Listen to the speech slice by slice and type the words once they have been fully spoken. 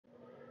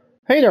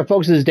Hey there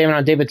folks, this is David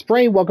on David's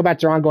Brain. Welcome back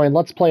to our ongoing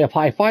Let's Play of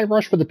Hi-Fi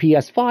Rush for the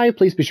PS5.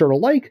 Please be sure to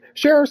like,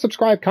 share,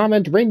 subscribe,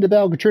 comment, ring the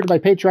bell, contribute to my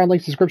Patreon,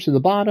 links in the description at the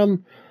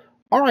bottom.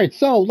 Alright,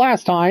 so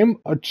last time,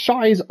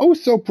 Shy's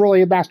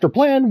oh-so-brilliant master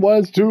plan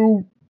was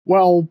to,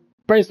 well,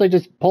 basically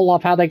just pull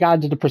off how they got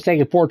into the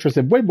Forsaken Fortress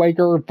in Wind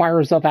Waker and fire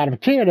himself out of a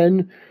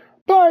cannon.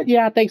 But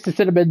yeah, thanks to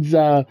Cinnamon's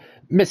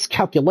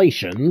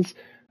miscalculations,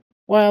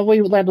 well,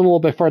 we landed a little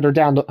bit further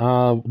down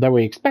than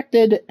we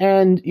expected,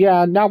 and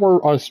yeah, now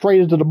we're straight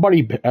into the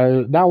money.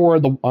 Now we're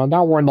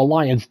in the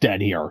lion's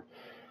den here,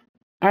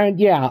 and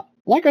yeah,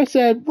 like I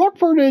said,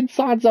 Rockford and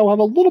Sanzo have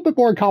a little bit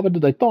more in common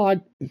than I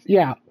thought.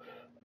 Yeah,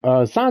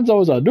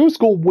 Sanzo's a new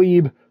school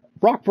weeb,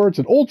 Rockford's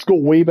an old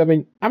school weeb.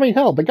 I mean,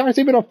 hell, the guy's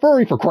even a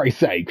furry for Christ's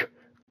sake.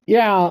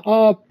 Yeah,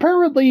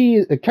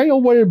 apparently Kale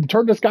would have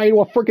turned this guy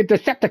into a freaking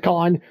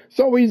Decepticon,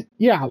 so we're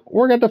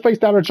gonna have to face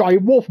down a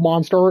giant wolf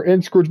monster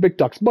in Scrooge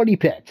McDuck's money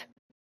pit.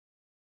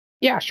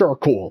 Yeah, sure,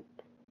 cool.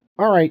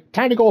 Alright,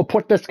 time to go and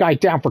put this guy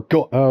down for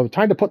good,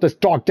 time to put this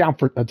dog down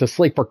to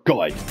sleep for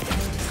good.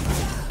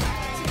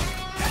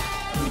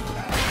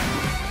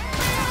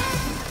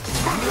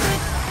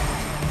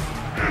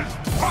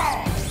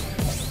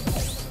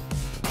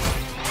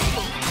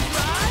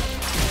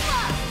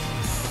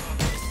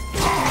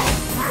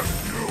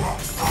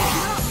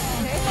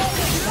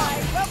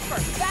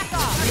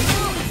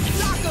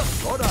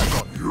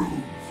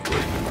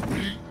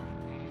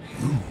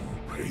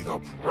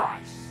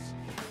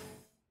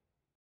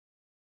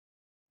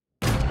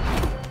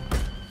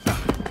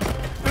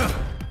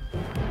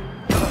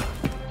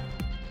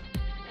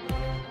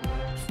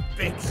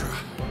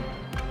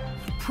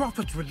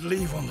 Profits would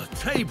leave on the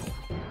table.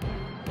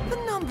 The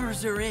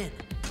numbers are in,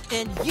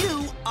 and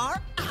you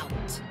are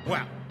out.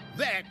 Well,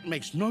 that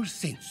makes no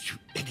sense, you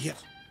idiot.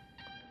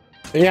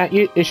 Yeah,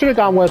 you should have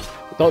gone with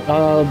the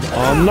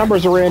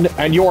numbers are in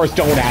and yours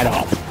don't add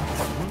up.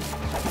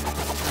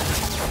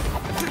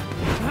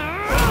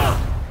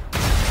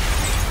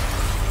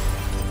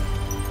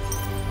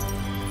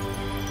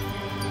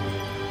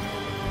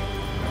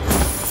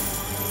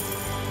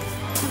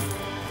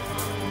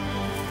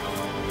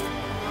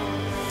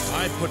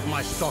 I put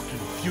my stock in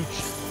the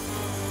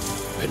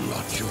future, and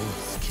not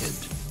yours, kid.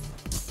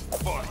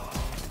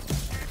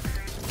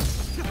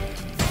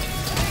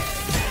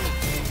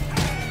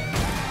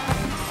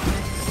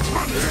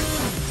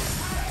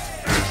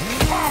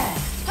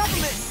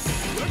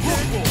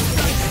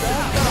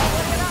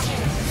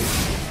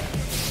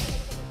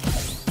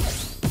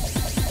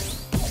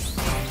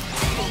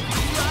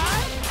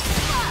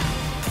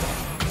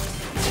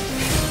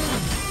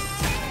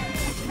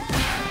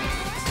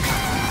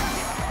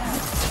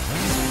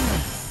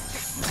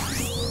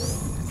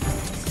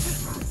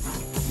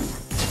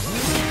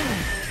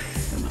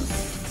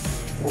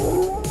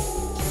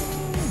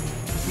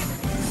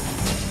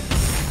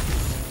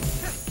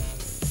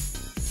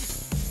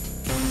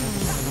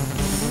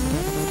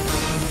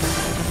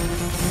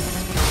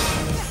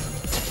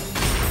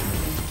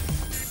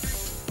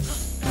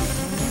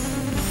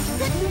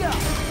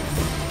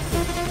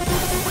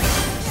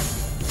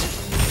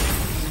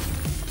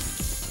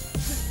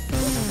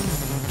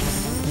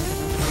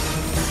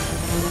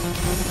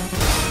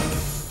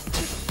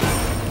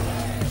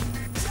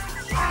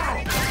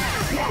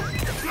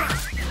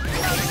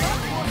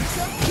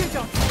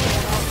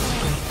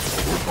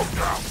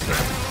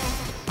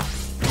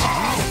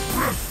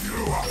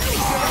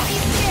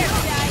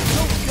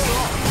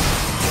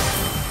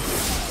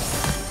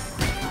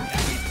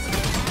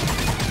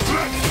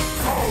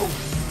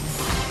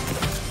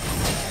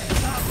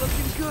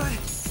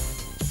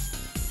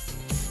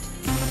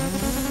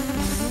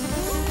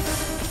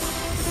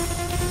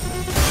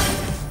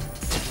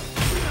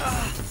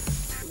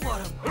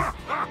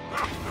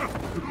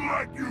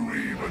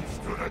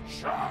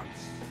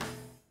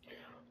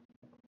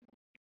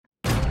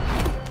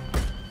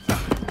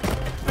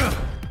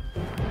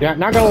 Yeah,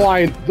 not gonna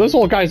lie, this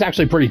old guy's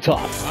actually pretty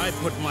tough. I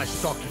put my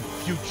stock in the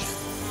future,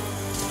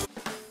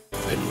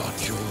 and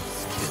not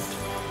yours, kid.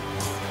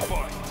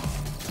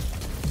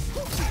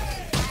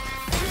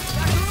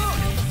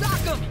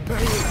 Sock him!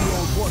 Hey, the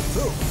old one,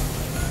 too.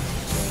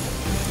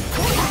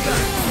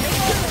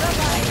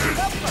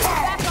 Back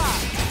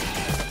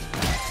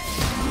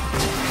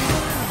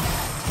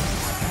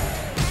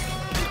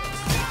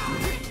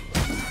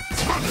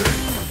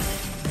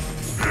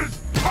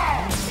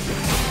off!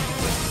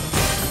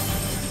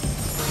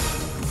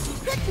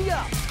 Pick me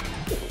up!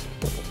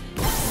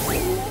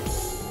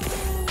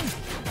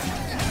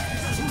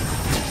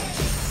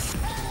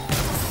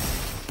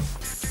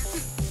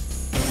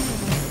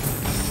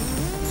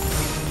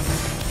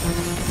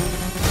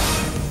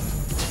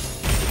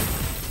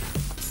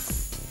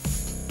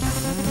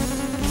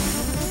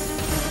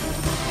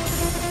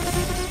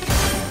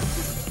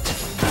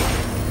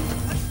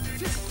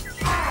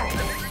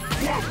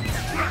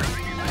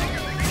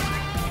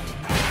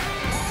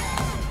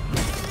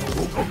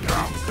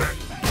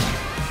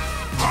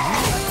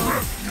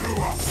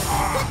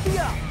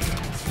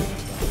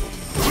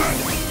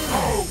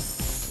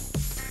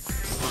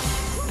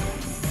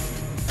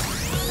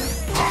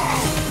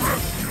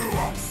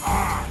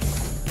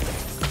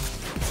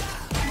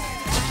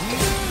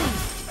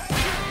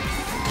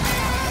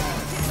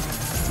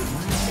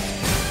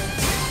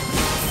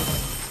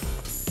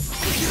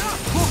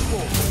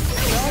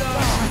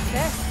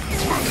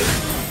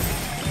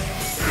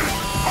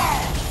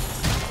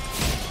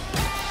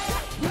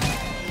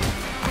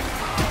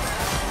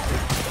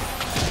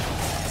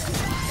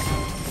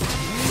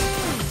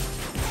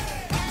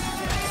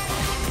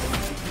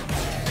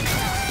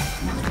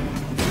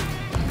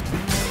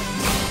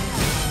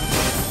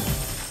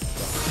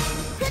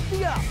 Pick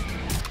me up!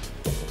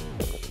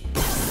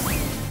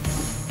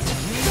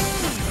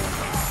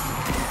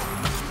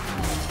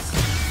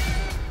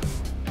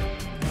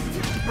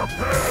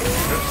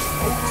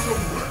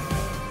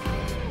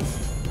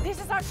 This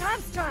is our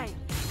chance, Giant!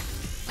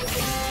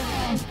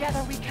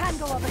 Together we can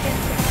go up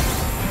against it!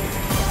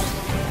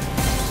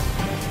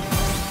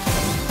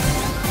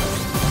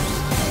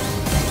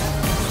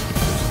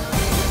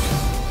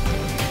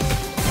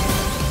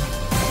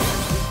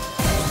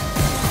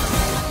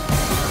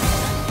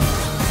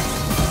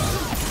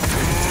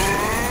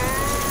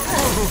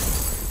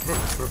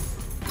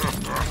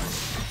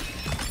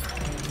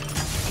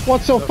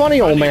 What's so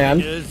funny, old man?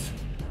 You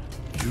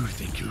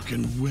think you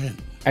can win.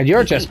 And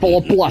you're just full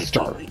of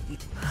bluster.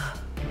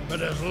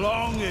 But as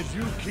long as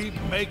you keep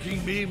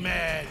making me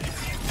mad,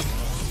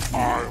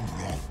 I'm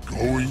not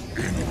going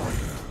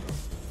anywhere.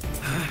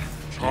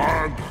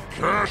 Time to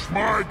cash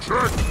my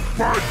check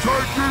by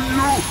taking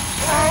you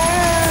out!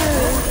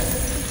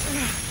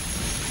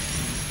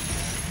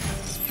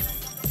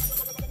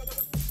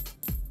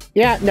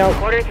 Yeah, no.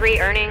 Quarter 3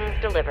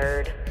 earnings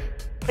delivered.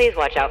 Please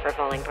watch out for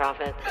falling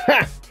profits.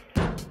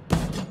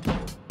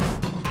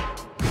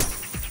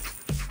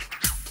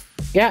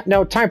 Yeah,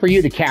 no, time for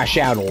you to cash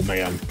out, old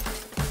man.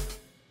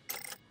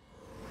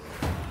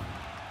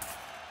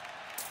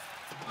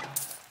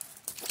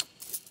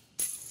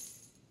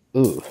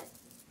 Ooh.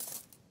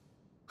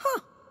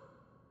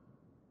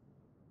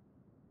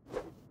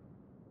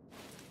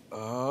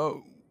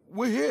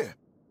 we're here.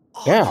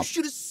 Oh, Yeah. you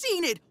should have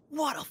seen it!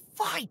 What a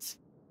fight!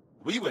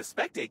 We were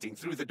spectating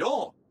through the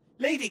door.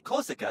 Lady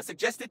Corsica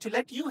suggested to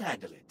let you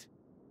handle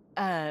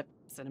it.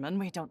 Cinnamon,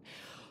 we don't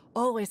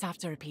always have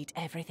to repeat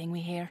everything we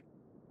hear.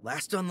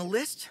 Last on the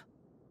list?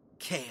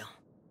 Kale.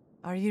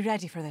 Are you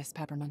ready for this,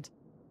 Peppermint?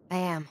 I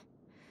am.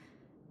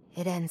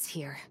 It ends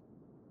here.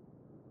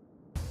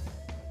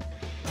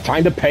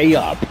 Time to pay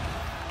up.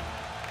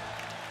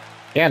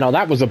 Yeah, no,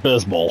 that was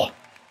abysmal.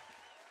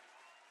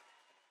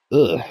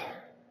 Ugh.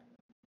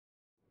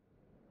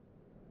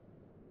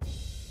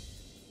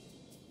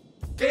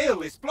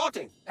 Kale is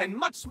plotting, and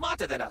much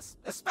smarter than us,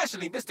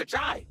 especially Mr.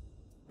 Chai.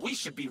 We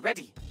should be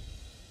ready.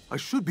 I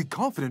should be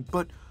confident,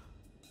 but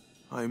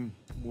I'm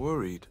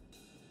worried.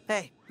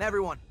 Hey,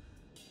 everyone.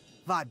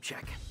 Vibe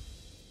check.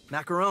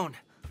 Macaron,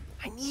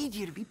 I need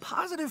you to be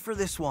positive for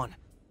this one.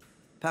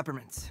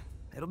 Peppermint,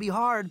 it'll be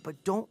hard,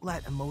 but don't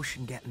let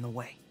emotion get in the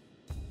way.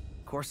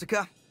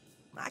 Corsica,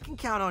 I can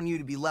count on you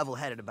to be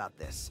level-headed about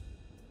this.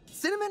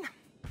 Cinnamon,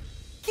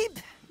 keep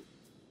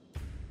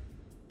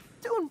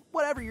doing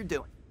whatever you're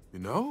doing. You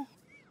know,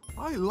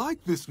 I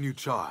like this new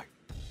Chai.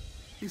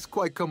 He's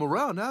quite come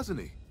around, hasn't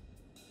he?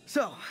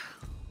 So,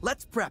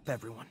 let's prep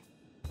everyone.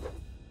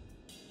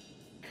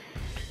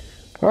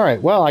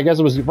 Alright, well, I guess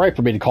it was right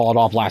for me to call it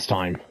off last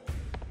time.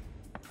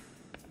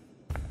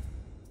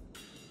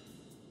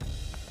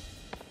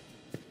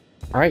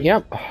 Alright,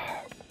 yep.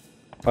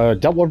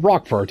 Dealt with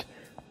Rockford.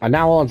 And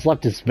now all that's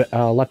left is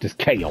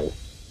Kale.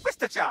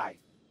 Mr. Chai,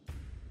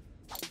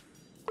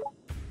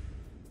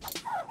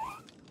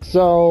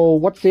 So,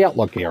 what's the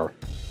outlook here?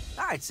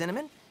 All right,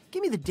 Cinnamon,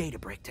 give me the data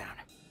breakdown.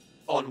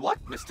 on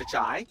what, Mr.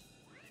 Chai?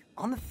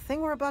 On the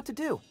thing we're about to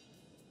do.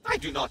 I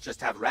do not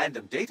just have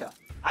random data.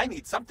 I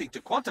need something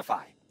to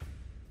quantify.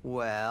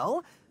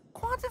 Well,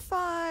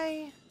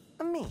 quantify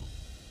me.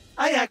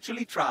 I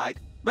actually tried,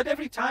 but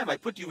every time I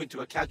put you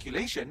into a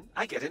calculation,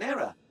 I get an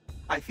error.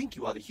 I think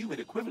you are the human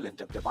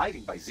equivalent of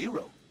dividing by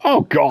 0.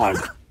 Oh, God.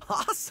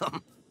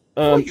 Awesome.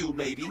 For you,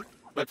 maybe,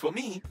 but for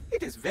me,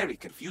 it is very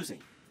confusing.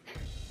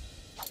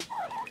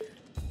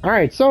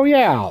 Alright, so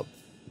yeah.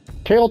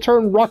 Kale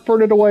turned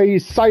Rockford into a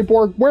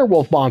cyborg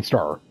werewolf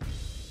monster.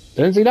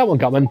 Didn't see that one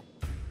coming.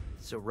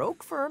 So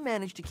Roquefort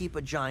managed to keep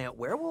a giant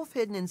werewolf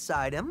hidden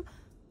inside him.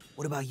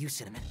 What about you,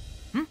 Cinnamon?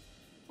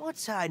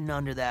 What's hiding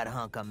under that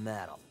hunk of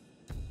metal?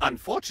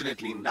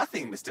 Unfortunately,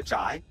 nothing, Mr.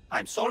 Chai.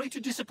 I'm sorry to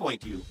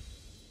disappoint you.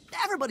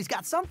 Everybody's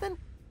got something.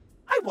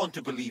 I want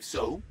to believe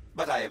so,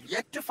 but I have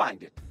yet to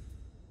find it.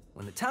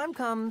 When the time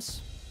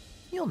comes,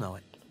 you'll know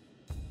it.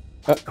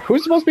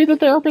 Who's supposed to be the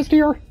therapist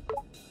here?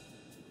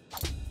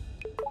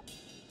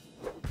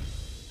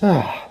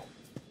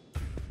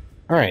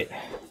 Alright.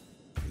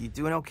 You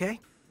doing okay?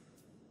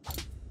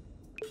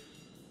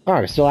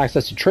 Alright, still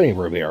access to training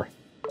room here.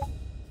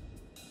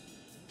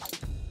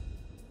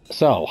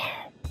 So,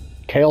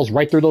 Kale's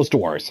right through those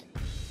doors.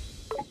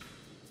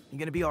 You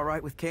gonna be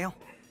alright with Kale?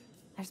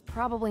 There's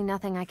probably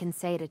nothing I can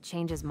say to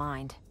change his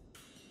mind.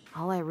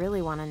 All I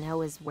really want to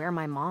know is where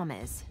my mom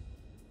is.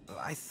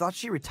 I thought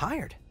she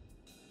retired.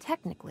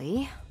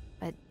 Technically,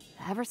 but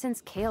ever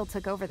since Kale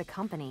took over the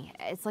company,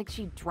 it's like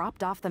she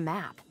dropped off the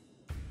map.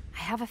 I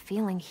have a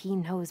feeling he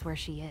knows where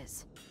she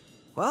is.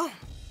 Well,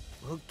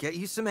 we'll get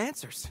you some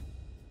answers.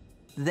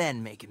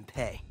 Then make him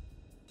pay.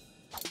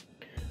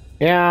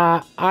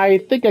 Yeah, I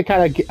think I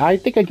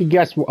can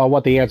guess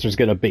what the answer is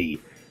going to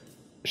be.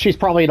 She's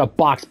probably in a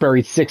box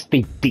buried 6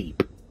 feet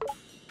deep.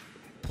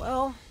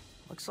 Well,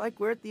 looks like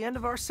we're at the end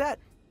of our set.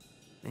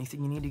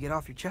 Anything you need to get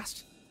off your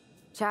chest?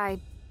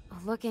 Chai,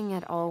 looking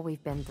at all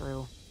we've been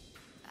through,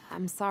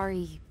 I'm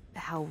sorry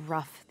how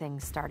rough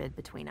things started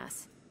between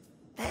us.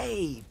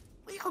 Hey,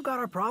 we all got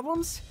our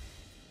problems.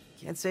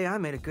 Can't say I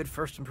made a good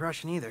first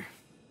impression either.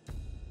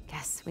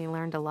 Guess we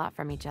learned a lot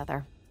from each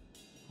other.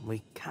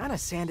 We kind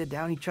of sanded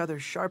down each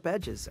other's sharp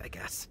edges, I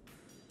guess.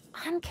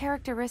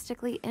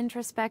 Uncharacteristically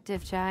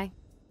introspective, Chai.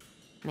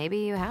 Maybe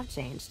you have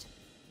changed.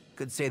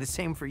 Could say the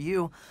same for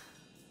you.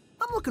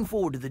 I'm looking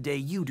forward to the day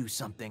you do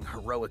something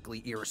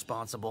heroically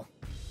irresponsible.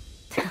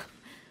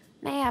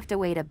 May have to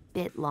wait a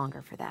bit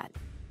longer for that.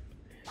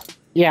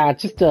 Yeah,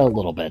 just a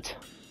little bit.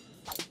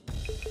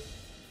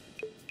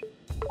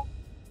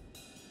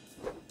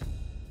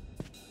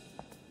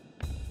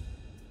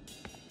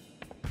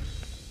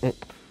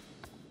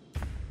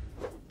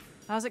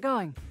 How's it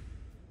going?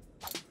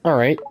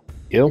 Alright,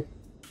 you.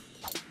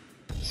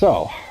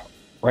 So,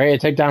 ready to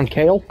take down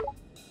Kale?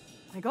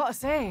 I gotta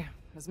say,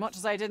 as much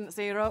as I didn't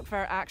see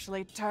Roquefort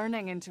actually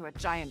turning into a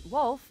giant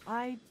wolf,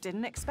 I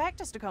didn't expect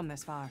us to come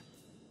this far.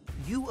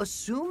 You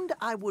assumed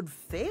I would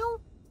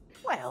fail?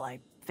 Well, I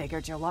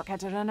figured your luck had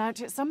to run out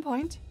at some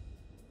point.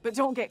 But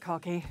don't get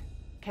cocky.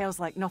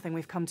 Kale's like nothing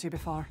we've come to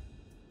before.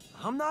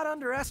 I'm not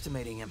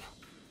underestimating him.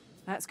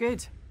 That's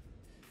good.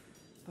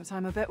 But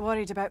I'm a bit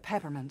worried about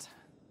Peppermint.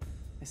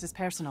 This is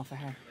personal for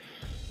her.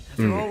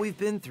 After all we've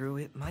been through,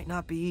 it might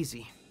not be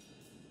easy.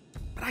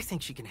 But I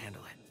think she can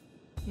handle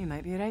it. You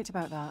might be right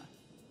about that.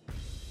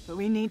 But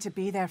we need to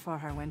be there for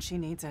her when she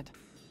needs it.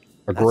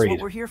 Agreed. That's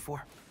what we're here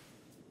for.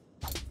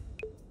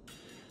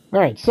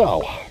 Alright,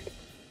 so...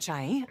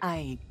 Chai,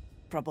 I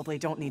probably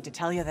don't need to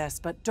tell you this,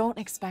 but don't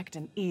expect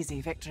an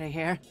easy victory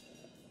here.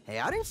 Hey,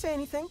 I didn't say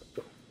anything.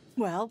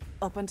 Well,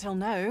 up until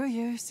now,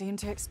 you seem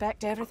to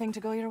expect everything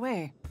to go your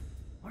way.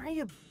 Why are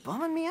you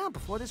bumming me out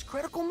before this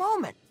critical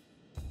moment?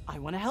 I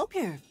want to help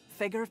you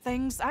figure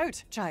things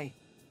out, Chai.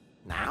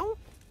 Now?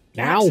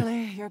 Now?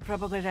 Actually, you're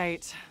probably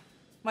right.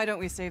 Why don't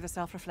we save the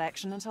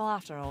self-reflection until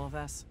after all of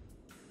this?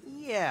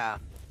 Yeah.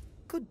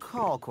 Good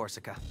call,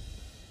 Corsica.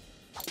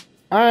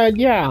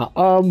 Yeah,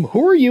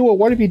 who are you and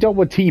what have you done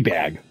with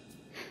Teabag?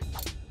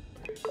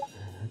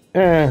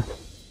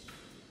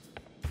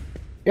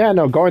 Yeah,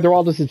 no, going through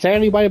all this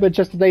insanity might have been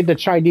just the thing that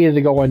Chai needed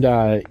to go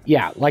and,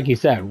 yeah, like you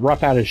said,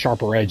 rough out his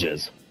sharper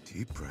edges.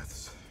 Deep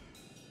breaths.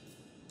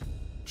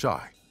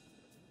 Chai.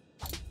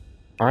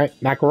 Alright,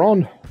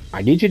 Macaron,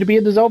 I need you to be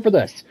in the zone for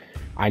this.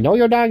 I know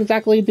you're not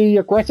exactly the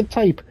aggressive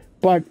type,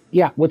 but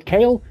yeah, with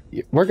Kale,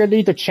 we're gonna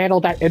need to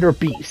channel that inner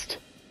beast.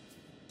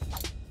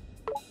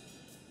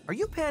 Are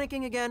you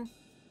panicking again?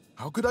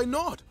 How could I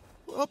not?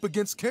 We're up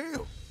against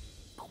Kale.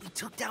 But we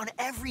took down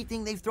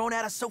everything they've thrown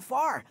at us so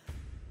far.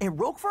 And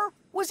Roquefort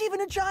was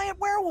even a giant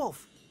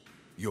werewolf.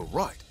 You're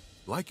right.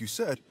 Like you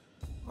said,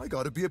 I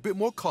gotta be a bit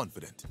more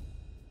confident.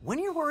 When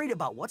you're worried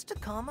about what's to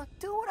come,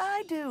 do what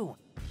I do.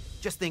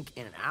 Just think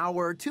in an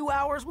hour, 2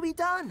 hours, we'll be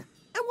done.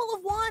 And we'll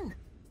have won.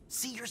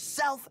 See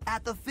yourself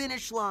at the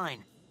finish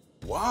line.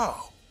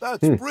 Wow,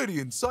 that's pretty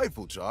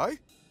insightful, Chai.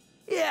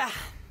 Yeah,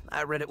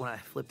 I read it when I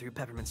flipped through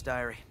Peppermint's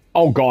diary.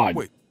 Oh god.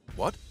 Wait,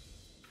 what?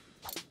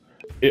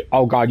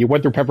 Oh god, you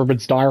went through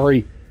Peppermint's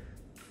diary,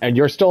 and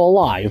you're still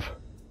alive.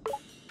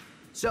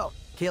 So,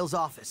 Kale's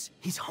office.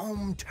 He's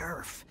home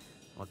turf.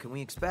 What can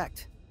we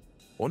expect?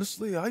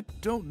 Honestly, I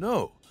don't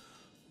know.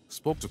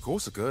 Spoke to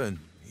Corsica, and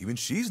even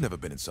she's never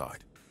been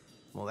inside.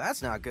 Well,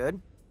 that's not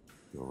good.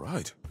 You're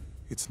right.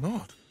 It's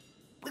not.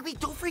 Wait,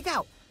 don't freak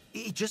out.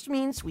 It just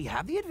means we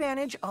have the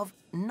advantage of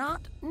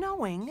not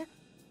knowing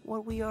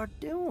what we are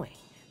doing.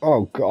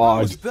 Oh How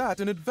god. is that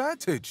an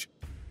advantage?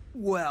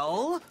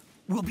 Well,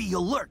 we'll be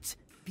alert.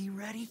 Be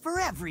ready for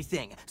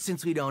everything,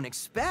 since we don't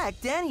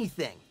expect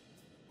anything.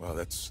 Well,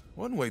 that's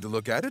one way to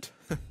look at it.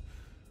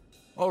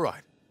 All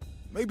right.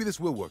 Maybe this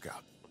will work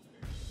out.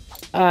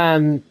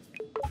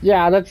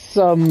 Yeah, that's,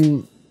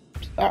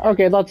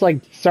 okay, that's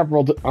like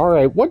several,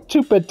 alright, what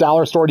 2-bit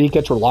dollar store do you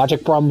get your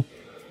logic from?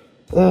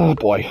 Oh,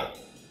 boy.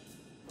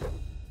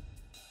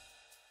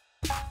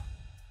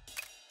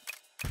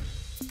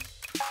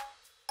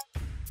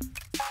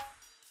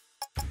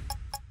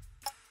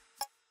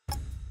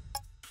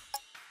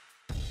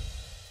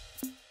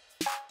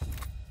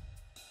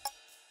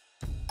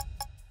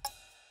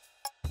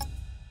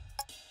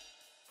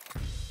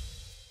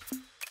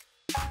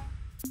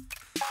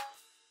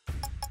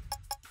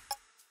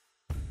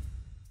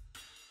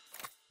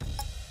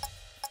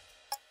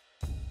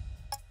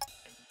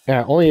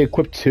 Yeah, only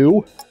equipped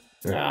 2?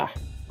 Ah,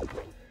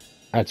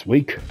 that's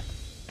weak.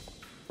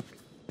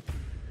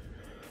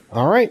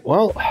 Alright,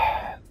 well,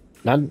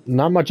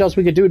 not much else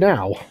we could do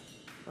now.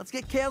 Let's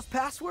get Kale's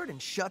password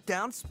and shut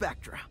down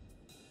Spectra.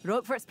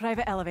 Roquefort's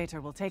private elevator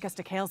will take us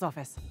to Kale's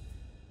office.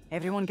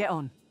 Everyone get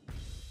on.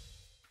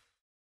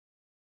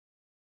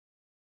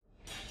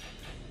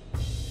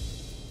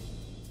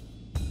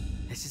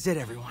 This is it,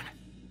 everyone.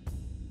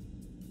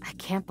 I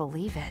can't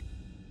believe it.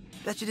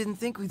 Bet you didn't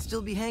think we'd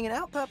still be hanging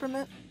out,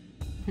 Peppermint.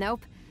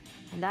 Nope.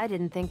 And I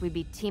didn't think we'd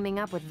be teaming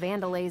up with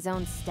Vandelay's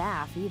own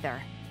staff, either.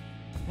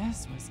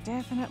 This was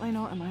definitely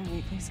not in my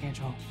weekly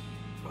schedule.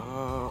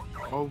 Are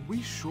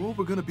we sure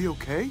we're gonna be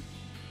okay?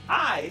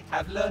 I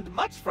have learned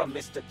much from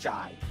Mr.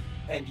 Chai,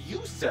 and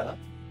you, sir,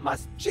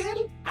 must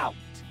chill out.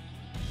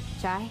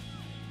 Chai?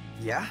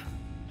 Yeah?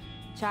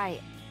 Chai,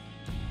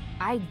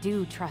 I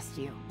do trust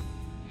you.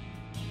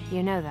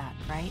 You know that,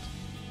 right?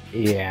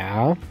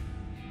 Yeah.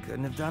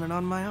 Couldn't have done it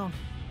on my own.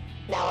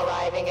 Now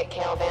arriving at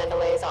Kale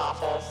Vandelay's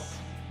office.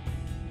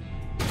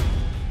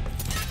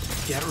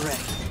 Get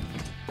ready.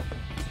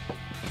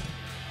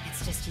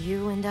 It's just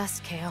you and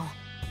us, Kale.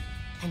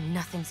 And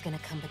nothing's gonna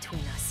come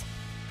between us.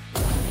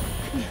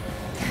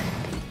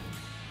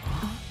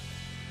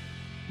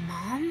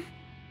 Mom?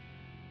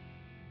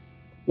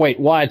 Wait,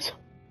 what?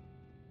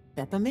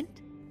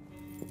 Peppermint?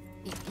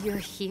 You're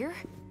here?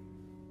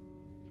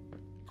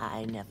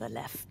 I never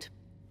left.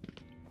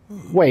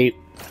 Wait,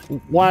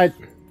 what?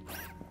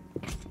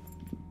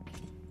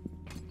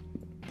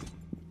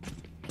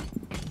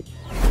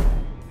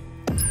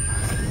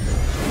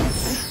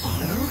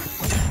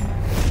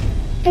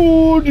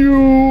 Fooled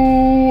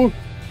you!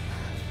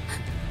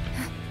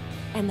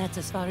 And that's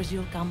as far as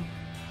you'll come?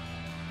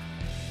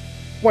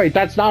 Wait,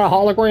 that's not a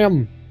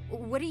hologram?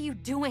 What are you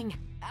doing?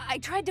 I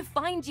tried to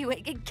find you.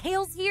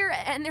 Kale's here,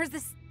 and there's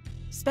this...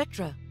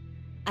 Spectra.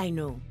 I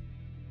know.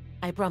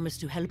 I promise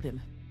to help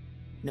him,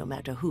 no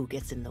matter who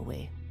gets in the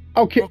way.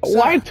 Okay, Roxanne.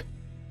 what?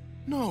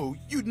 No,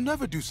 you'd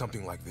never do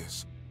something like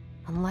this.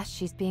 Unless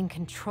she's being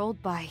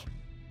controlled by...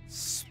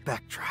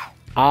 Spectra.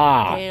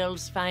 Ah.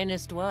 Kale's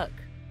finest work,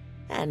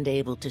 and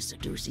able to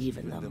seduce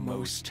even the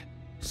most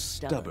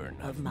stubborn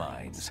of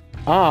minds.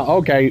 Ah,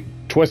 okay.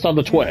 Twist on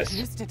the You twist.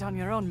 used it on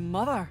your own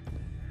mother.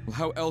 Well,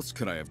 how else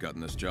could I have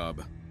gotten this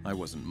job? I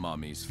wasn't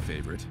Mommy's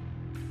favorite.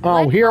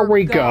 Oh, Let here her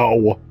we go.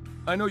 go.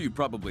 I know you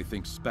probably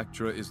think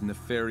Spectra is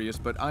nefarious,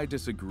 but I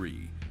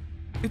disagree.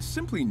 It's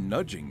simply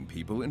nudging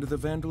people into the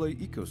Vandelay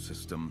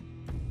ecosystem.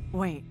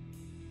 Wait,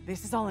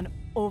 this is all an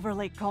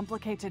overly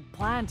complicated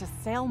plan to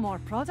sell more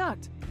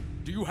product.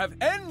 Do you have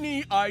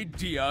any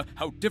idea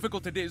how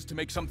difficult it is to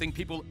make something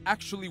people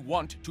actually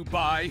want to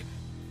buy?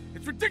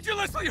 It's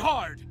ridiculously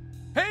hard!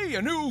 Hey,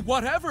 a new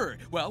whatever!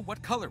 Well,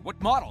 what color,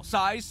 what model,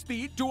 size,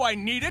 speed, do I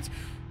need it?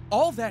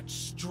 All that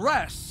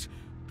stress,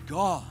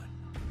 gone.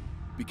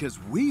 Because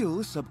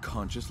we'll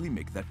subconsciously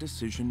make that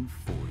decision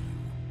for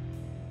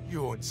you.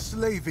 You're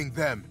enslaving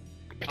them.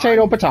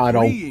 Potato, potato.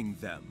 Freeing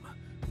them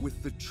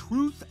with the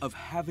truth of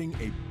having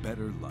a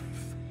better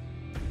life.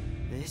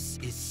 This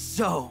is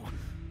so...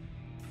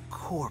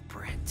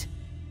 corporate.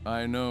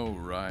 I know,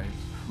 right?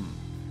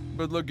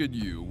 But look at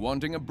you,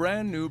 wanting a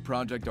brand new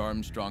Project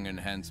Armstrong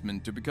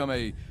enhancement to become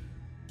a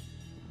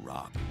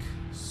rock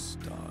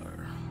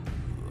star.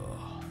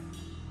 Ugh.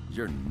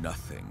 You're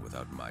nothing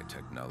without my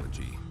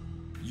technology.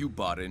 You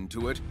bought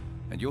into it,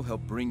 and you'll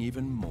help bring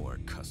even more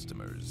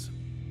customers.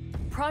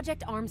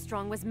 Project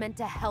Armstrong was meant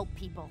to help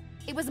people.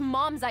 It was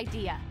Mom's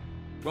idea.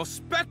 Well,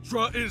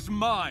 Spectra is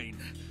mine!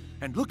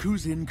 And look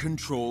who's in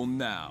control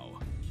now.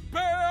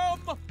 Bam!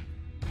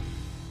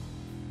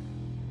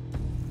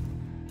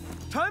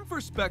 Time for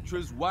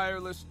Spectra's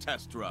wireless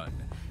test run.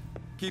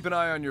 Keep an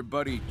eye on your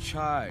buddy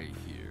Chai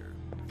here.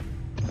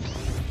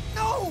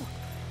 No!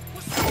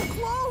 We're so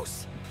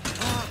close!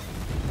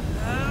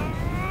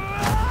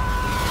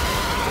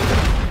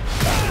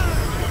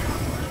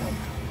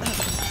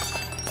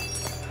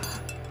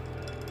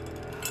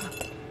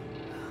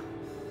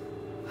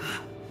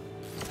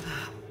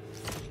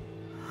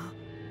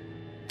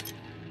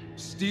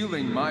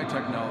 Stealing my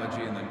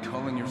technology and then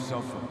calling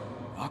yourself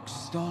a rock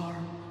star?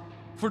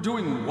 For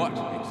doing what,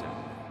 exactly?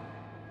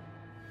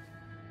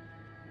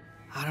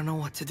 I don't know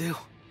what to do.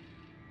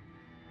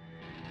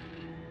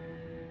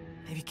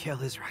 Maybe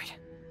Kale is right.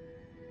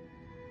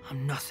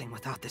 I'm nothing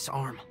without this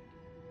arm.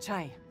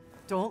 Chai,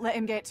 don't let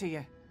him get to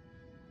you.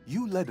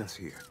 You led us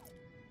here.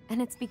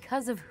 And it's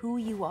because of who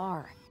you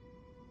are.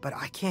 But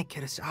I can't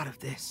get us out of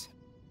this.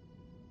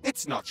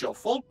 It's not your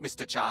fault,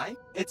 Mr. Chai.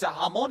 It's a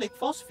harmonic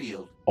force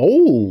field.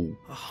 Oh.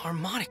 A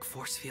harmonic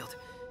force field?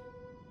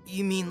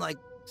 You mean like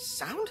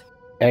sound?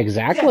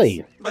 Exactly.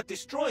 Yes, but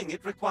destroying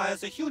it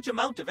requires a huge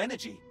amount of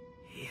energy.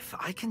 If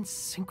I can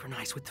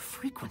synchronize with the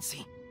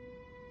frequency,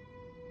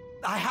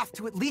 I have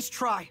to at least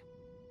try.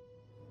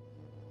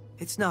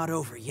 It's not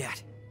over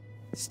yet.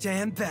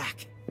 Stand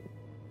back.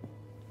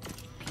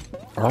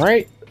 All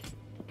right.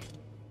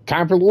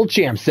 Time for a little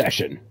jam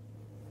session.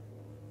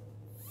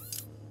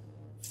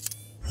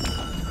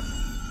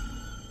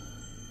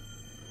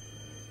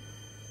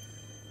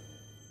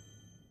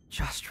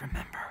 Just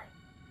remember,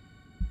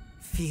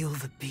 feel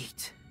the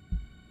beat.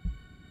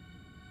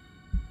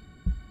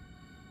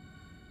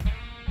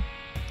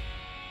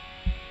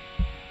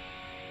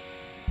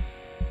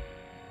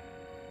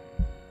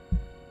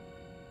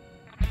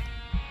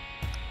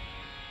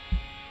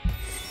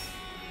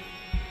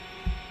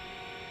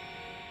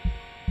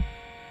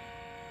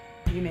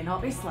 You may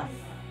not be slim,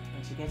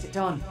 but you get it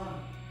done.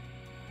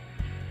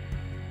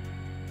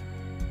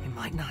 You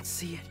might not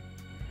see it,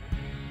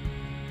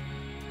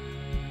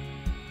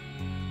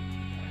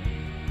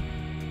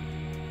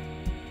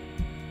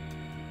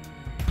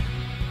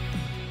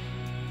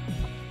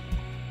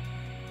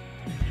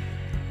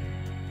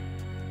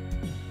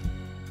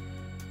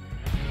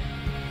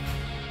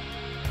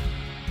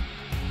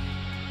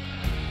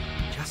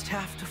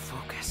 have to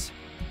focus.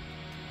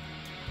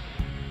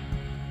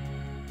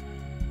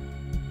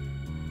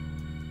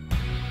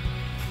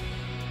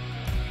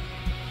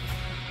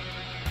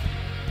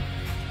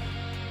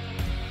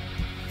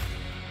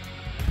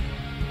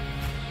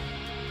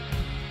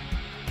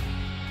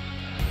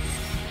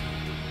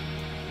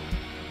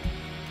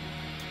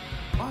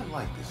 I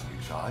like this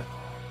new child.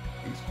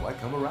 He's quite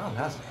come around,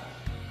 hasn't he?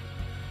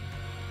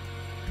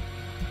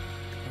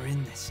 We're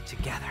in this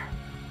together.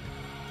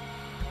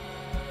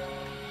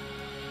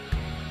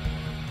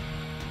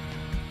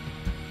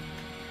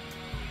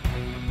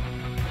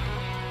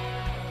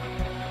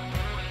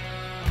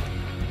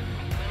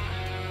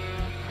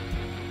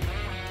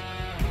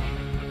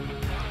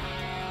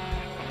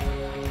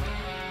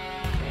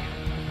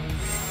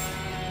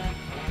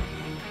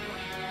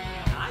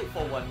 I,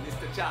 for one,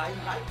 Mr. Chai,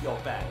 like your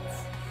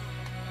pants.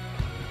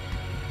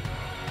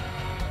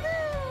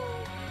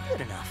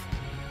 Good enough.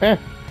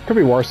 Could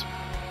be worse.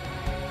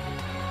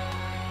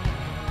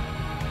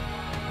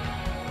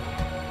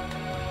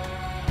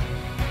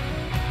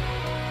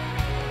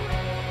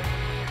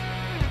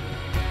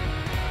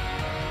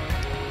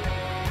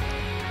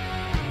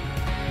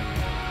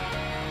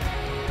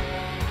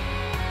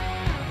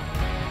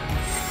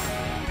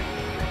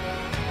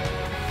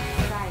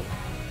 Right.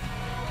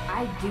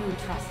 I do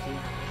trust you.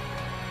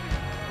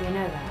 You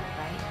know that,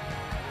 right?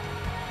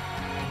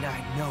 And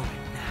I know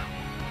it now.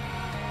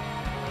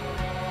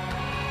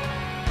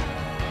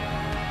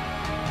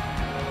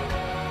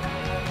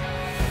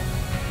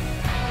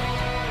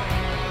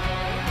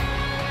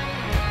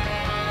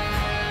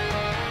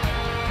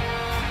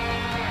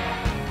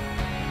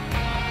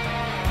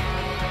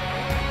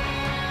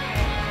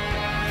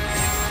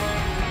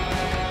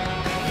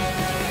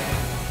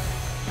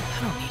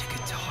 I don't need a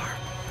guitar.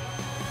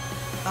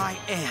 I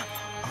am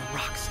a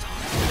rock star.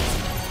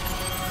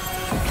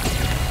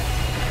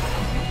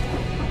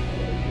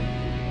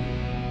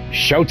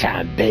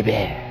 Showtime,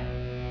 baby.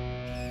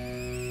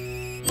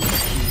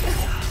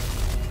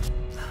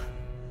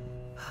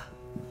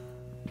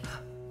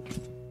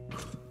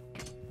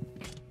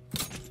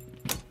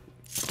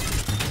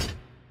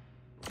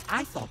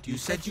 I thought you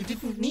said you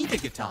didn't need a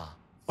guitar.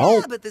 Oh.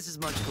 Yeah, but this is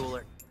much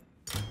cooler.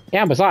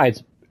 Yeah,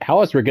 besides, how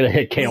else are we gonna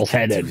hit Kale's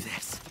head Do in?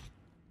 this.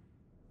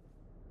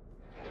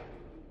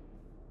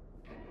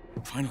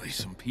 Finally,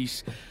 some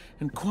peace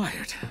and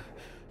quiet.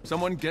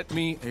 Someone get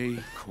me a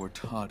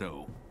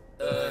cortado.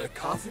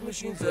 Coffee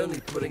machine's only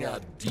putting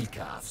out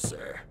decaf,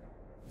 sir.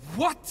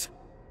 What?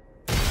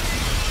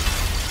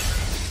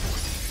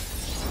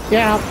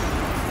 Yeah.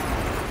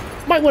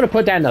 Might want to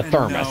put that in the And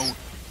thermos. now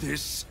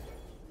this.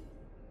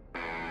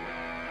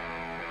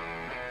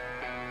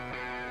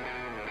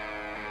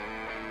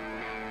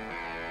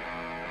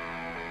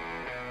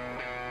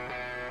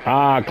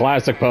 Ah,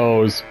 classic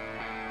pose.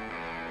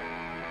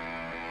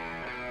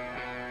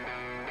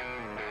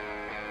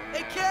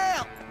 Hey,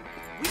 Kale!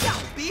 We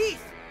got beef!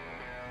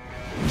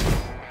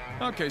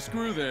 Okay,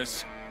 screw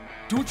this.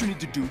 Do what you need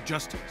to do,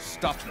 just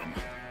stop them.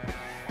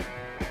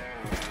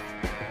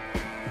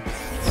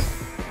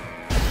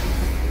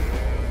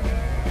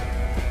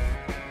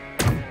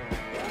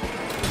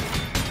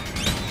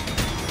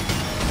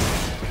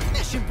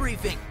 Mission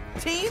briefing.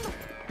 Team,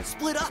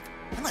 split up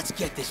and let's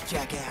get this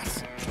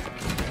jackass.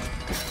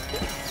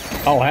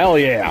 Oh, hell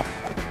yeah.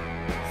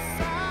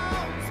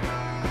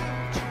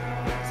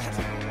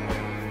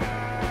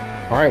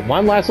 Alright,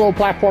 one last little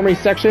platforming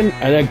section,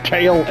 and then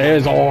Kale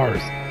is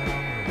ours.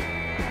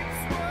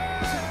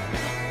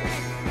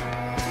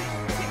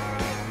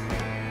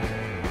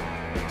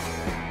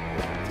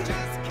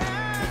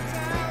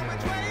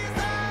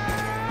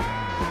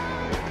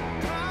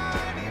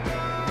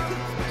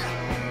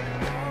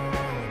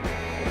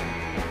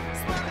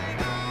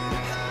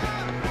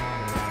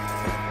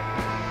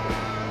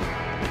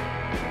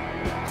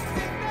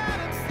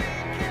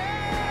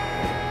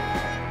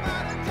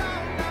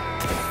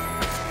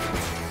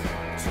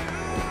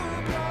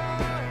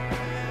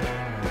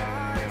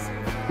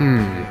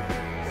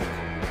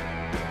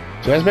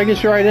 Just making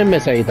sure I didn't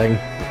miss anything.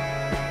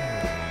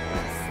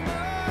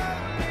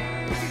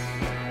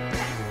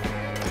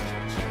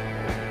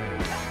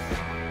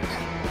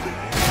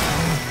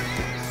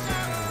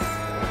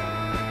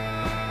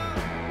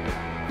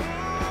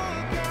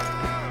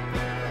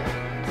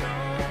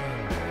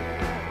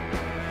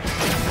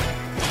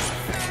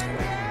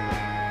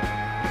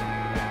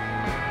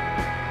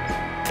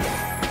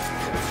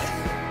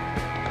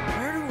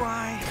 Where do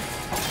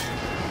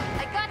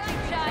I got you,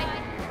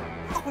 Chai.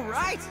 All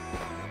right.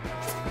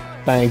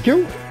 Thank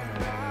you.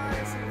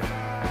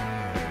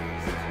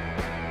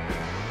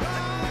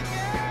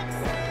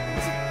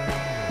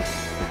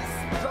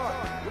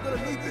 John, we're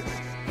gonna need this.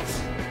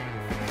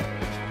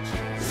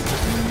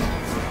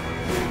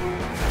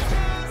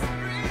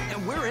 And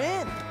we're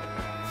in.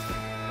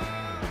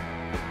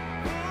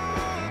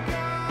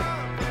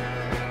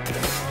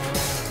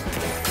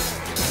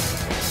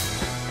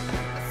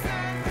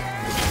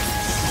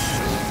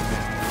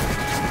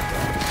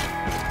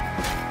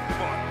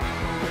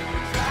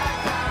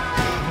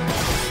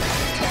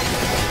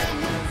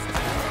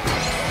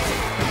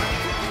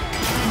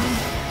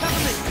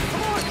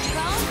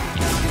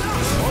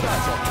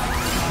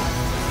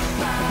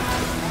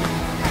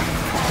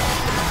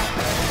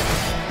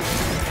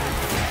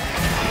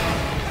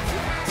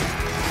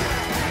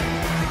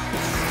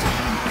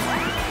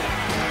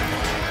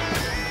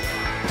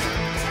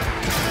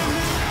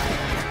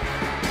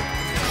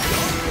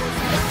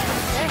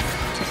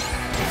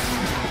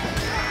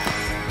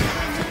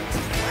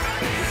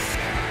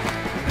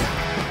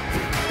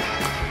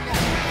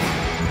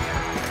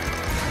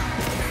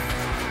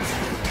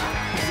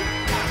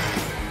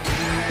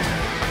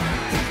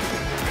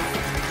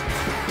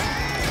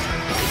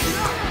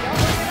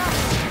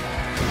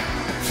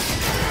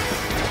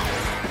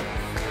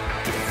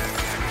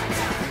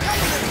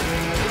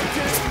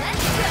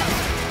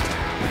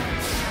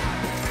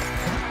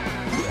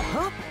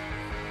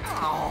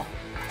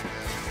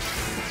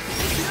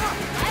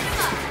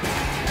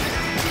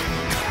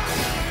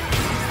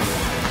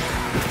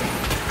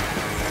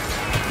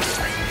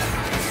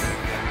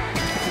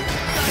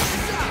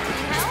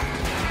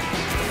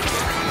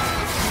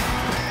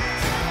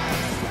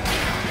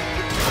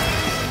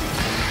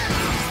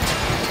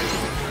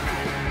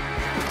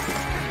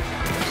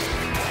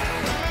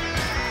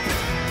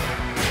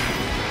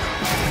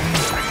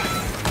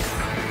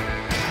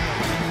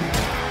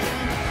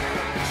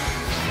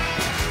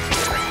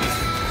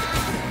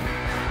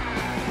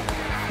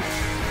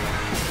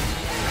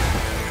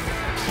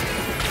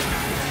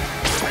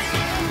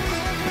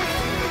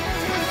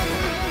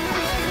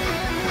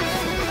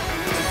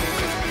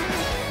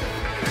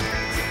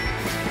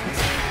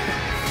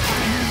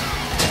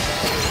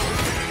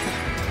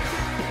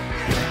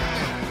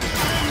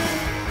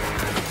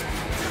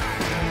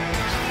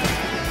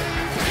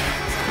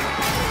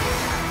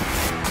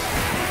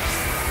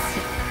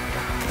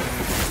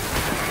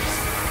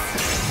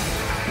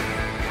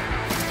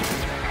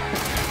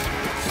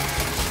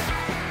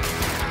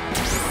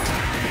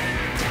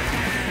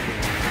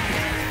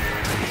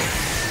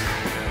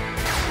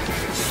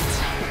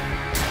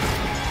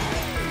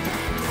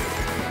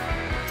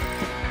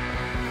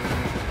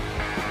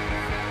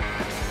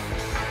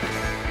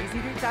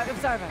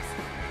 service.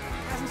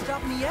 Hasn't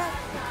stopped me yet.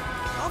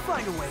 I'll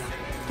find a way.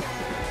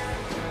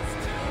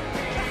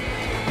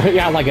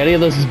 Yeah, like any of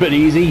this has been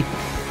easy.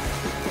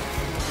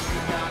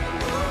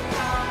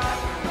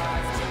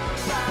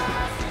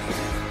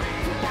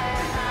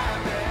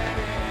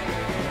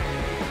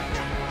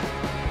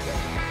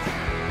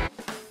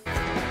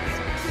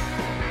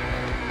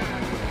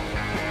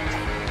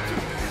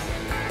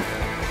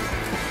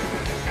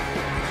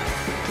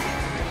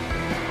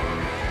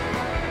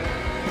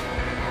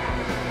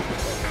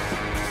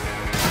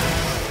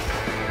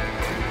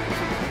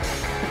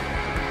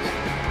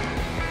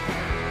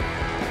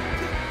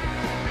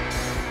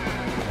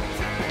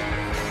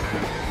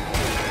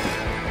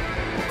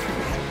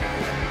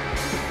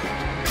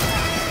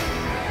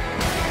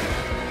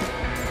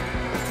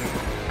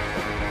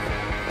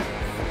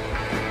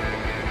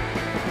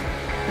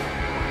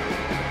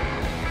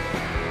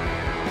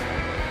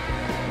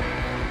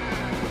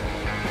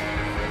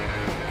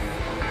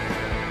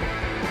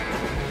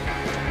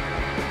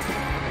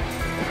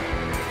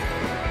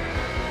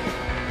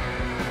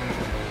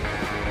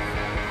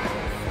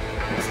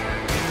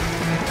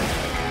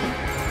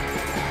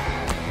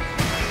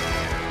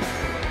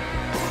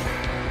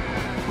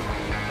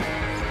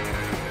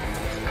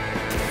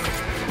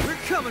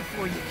 Coming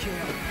for you, Kale.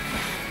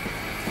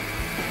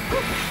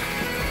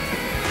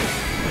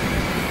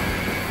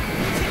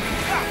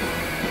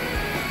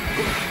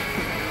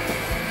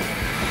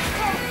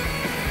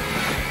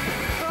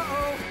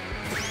 Uh-oh.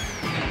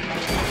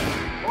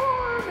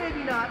 Or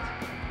maybe not.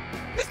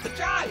 Mr.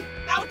 Jai,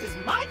 now it is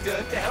my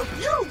turn to help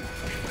you.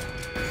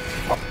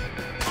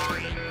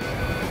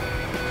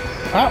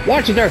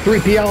 Watch it there,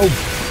 3PO.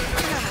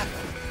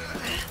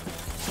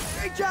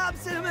 Great job,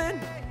 Cinnamon.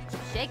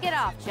 Shake it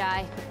off,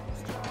 Jai.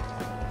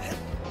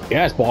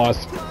 Yes,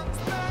 boss.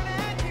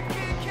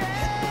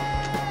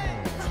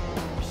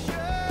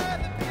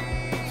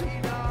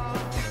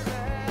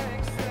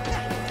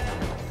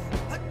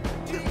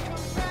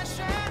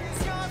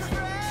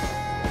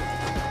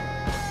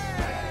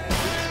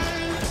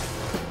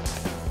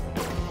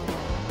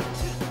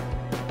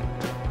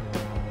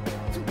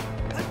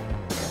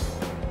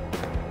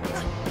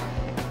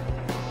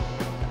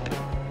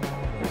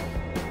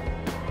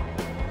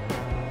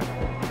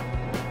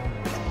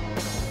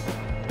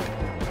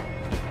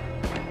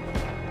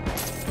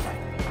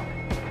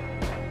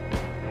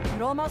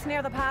 You're almost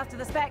near the path to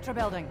the Spectra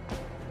building.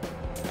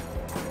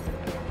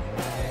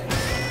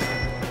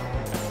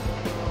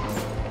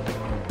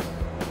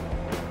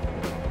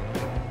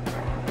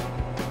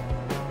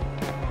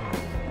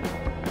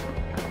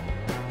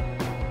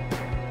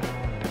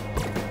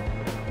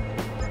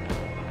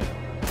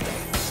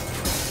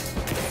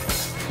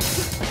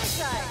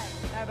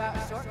 How about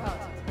a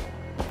shortcut?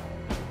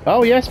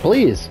 Oh, yes,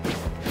 please.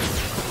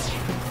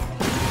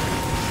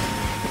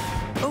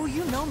 Oh,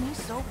 you know me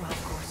so well,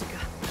 Corsica.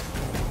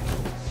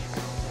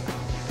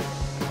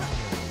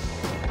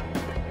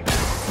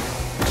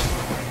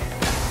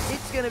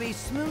 It's gonna be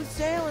smooth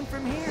sailing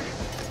from here.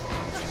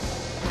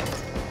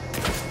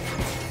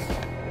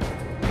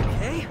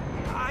 Okay,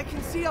 I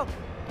can see a...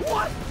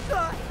 What the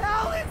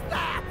hell is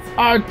that?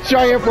 A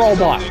giant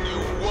robot. You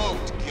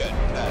won't get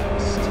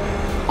past.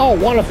 Oh,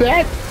 want to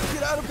bet?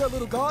 Get out of there,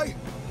 little guy!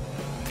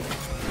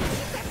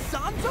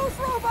 Santos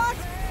robot?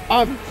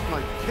 Looks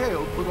like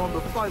Kale put on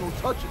the final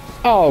touches.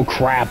 Oh,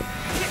 crap.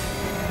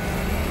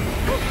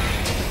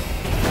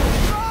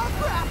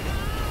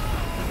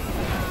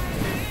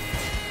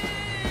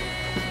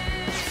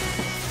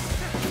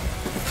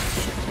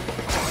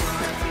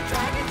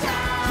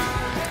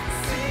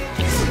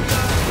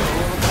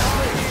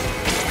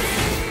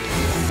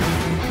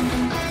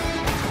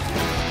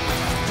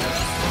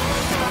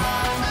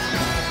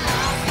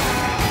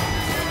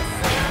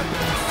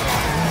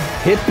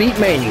 Hit Beat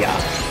Mania.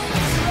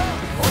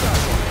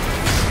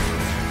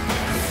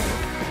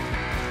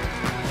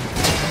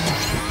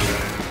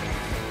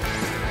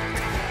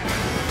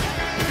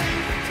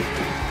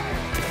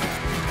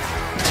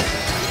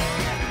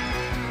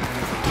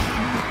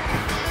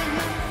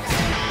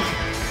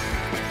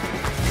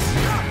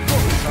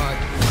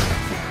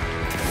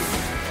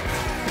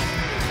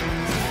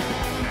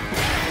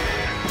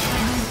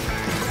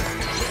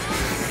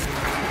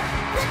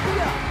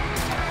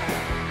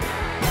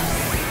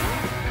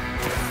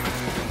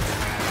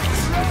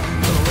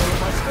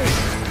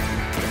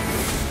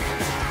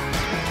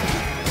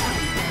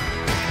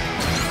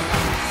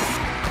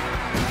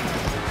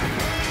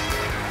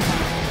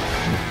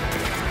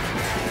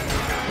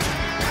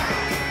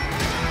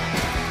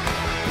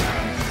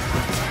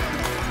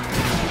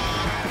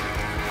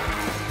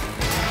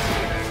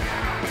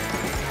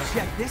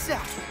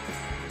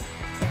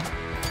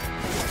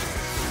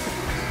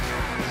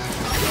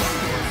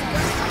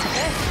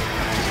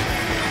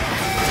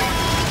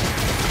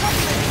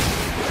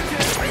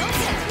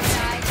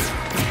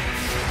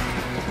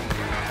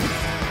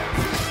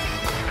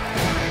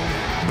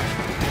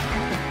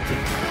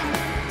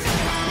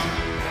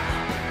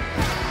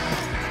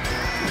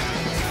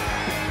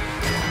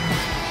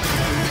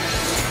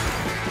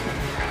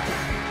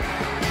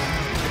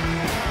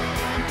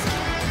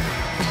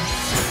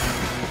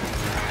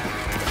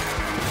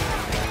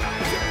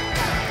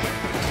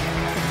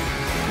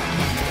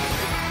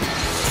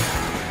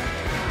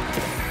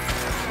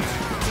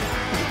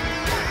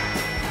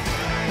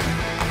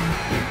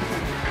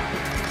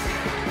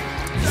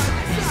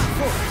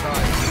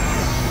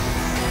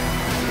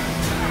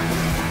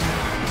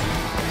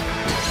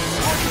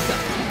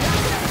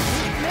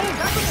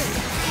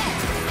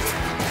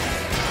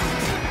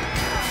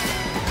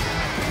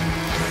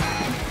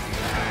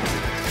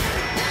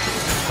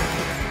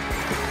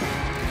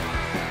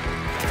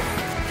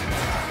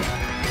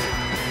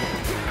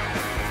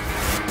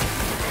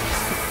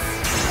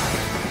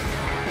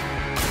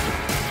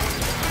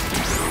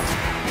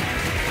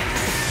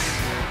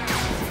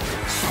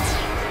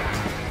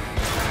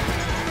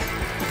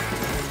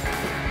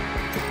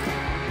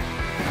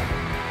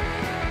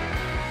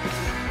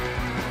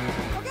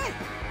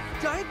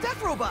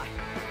 death robot.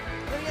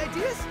 Any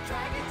ideas?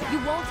 You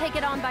won't take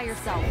it on by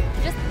yourself.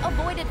 Just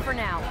avoid it for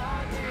now.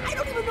 I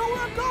don't even know where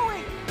I'm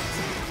going.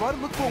 Try to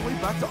look for a way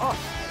back to us.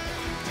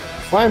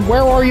 And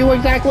where are you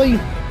exactly?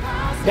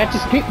 Yeah,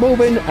 just keep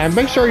moving and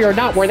make sure you're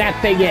not where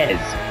that thing is.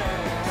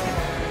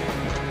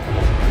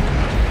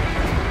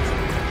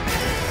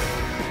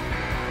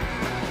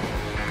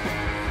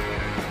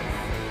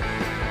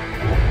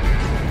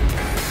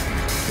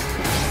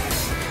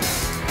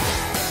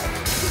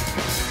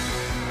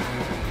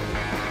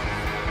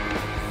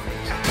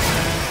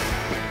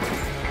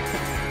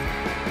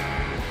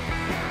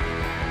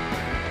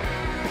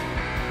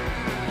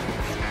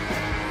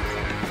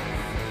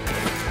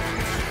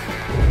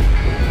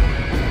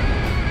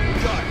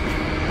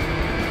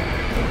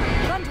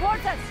 Run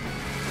towards us!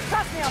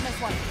 Trust me on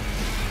this one.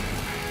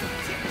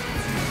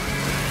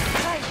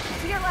 Hey,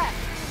 to your left.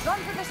 Run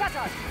for the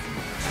shutter.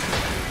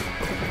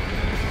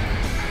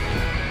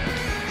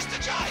 Mr.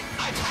 Jai,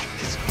 I like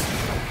this.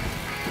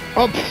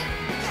 Oh, pfft.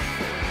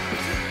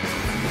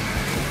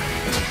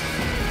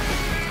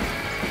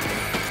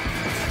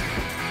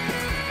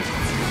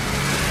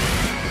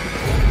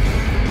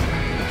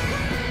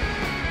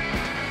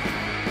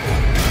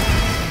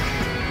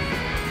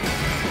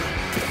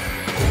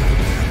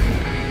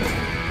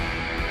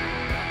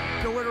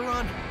 Nowhere to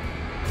run.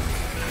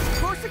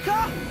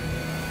 Corsica!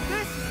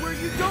 This is where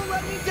you don't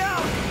let me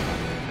down!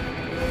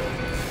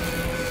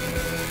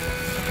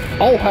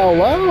 Oh,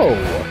 hello.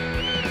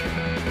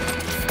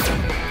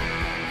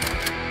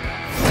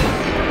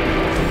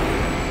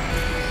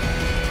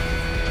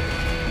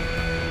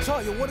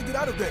 Chai, you want to get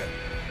out of there?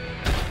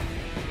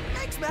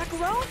 Thanks,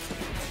 Macaron!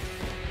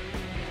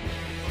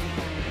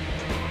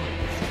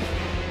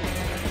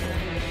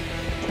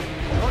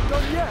 Not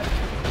done yet.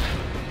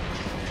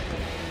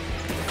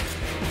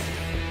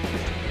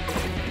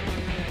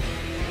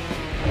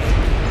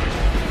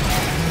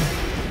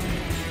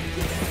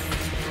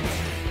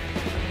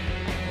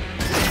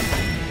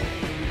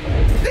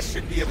 This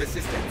should be of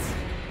assistance.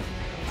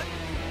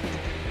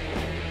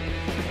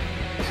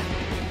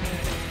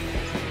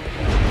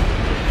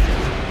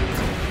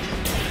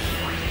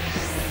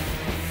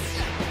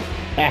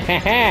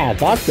 Haha,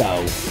 thought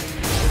so.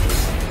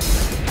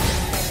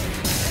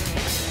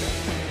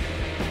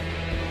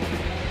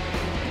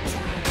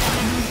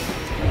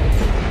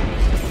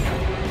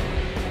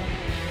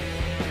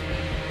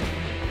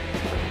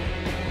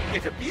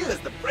 It appears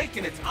the break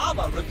in its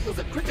armor reveals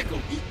a critical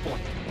weak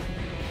point.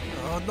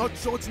 Not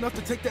sure it's enough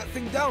to take that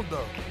thing down,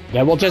 though.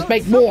 Then we'll just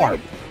make more.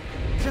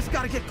 Just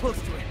gotta get close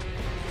to it.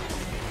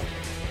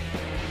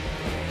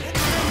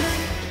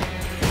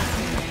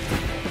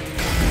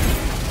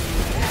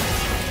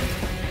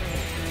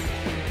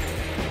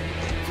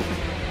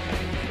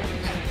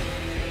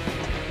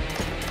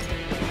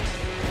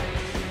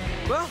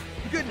 Well,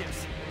 good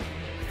news.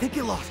 I think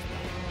you lost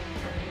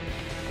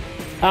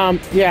me.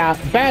 Yeah,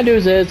 bad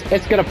news is,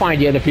 it's gonna find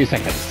you in a few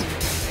seconds.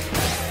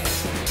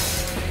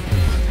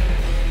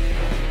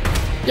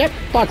 Yep,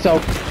 thought so.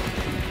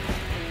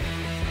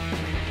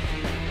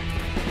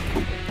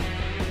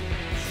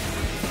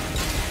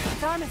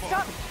 Its arm is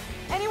stuck.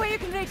 Any way you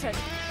can reach it.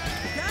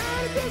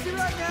 Kinda busy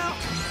right now.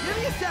 Give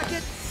me a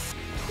second.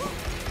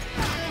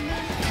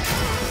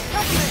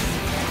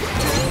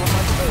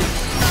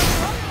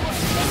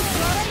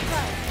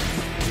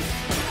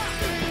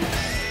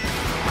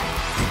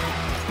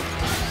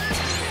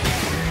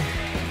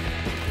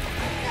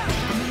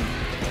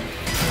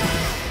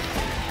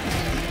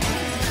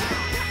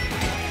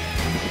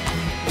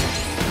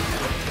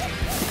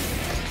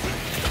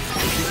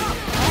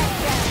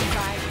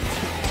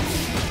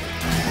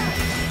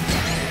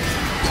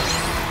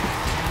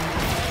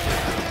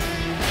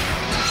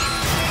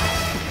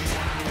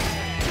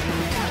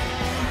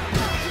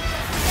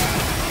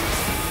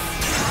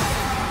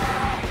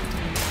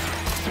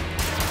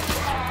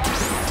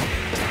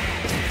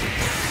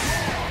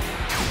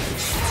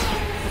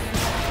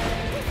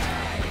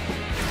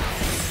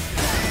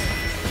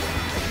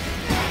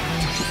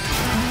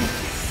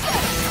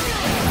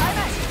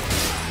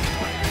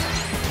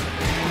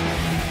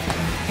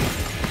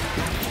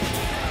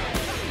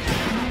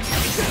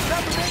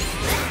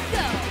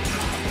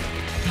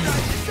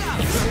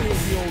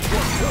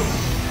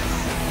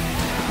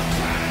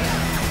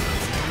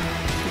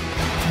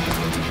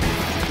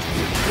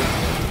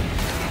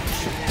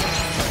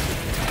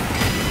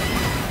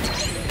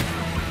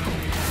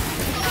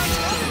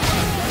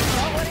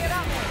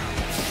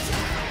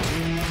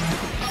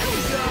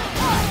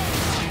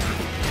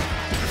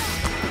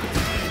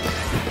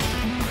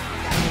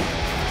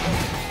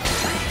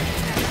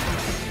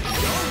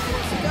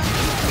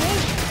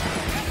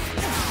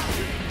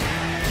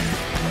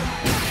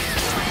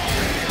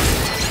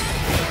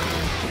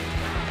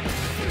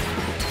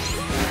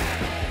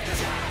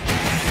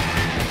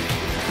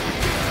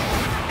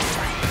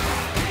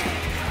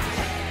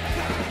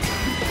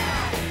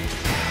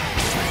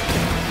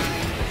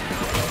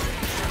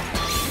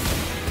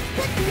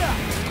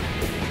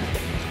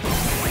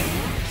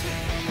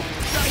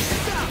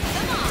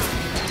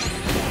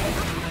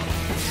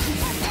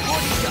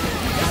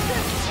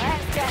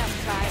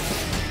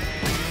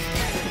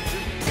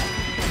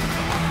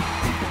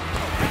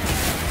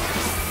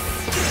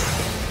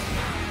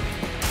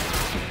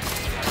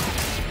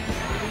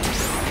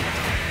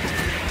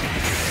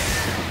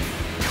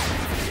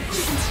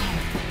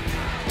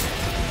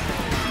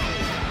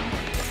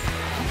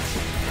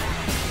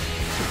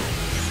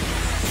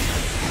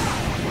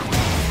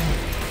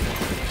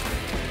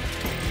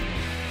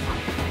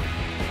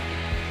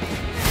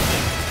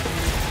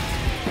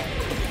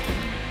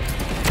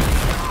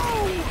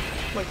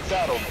 but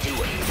that'll do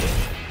it.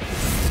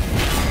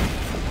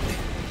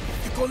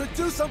 You're gonna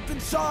do something,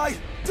 Shy!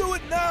 Do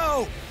it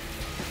now!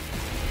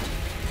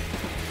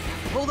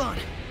 Hold on.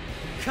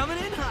 Coming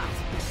in hot.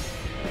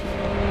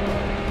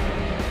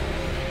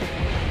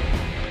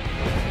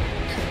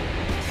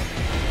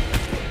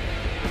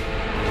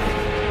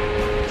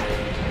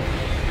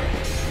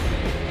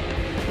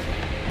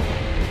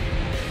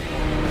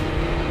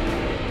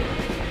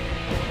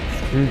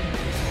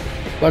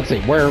 Let's see,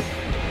 where...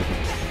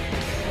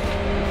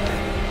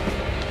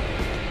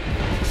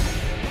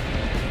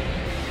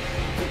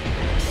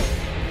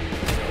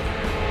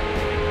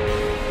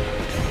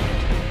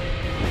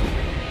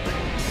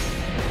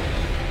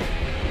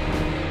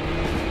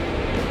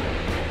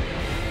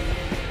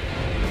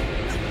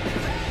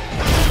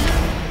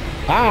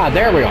 Ah,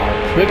 there we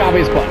are. Big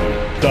obvious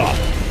button. Duh.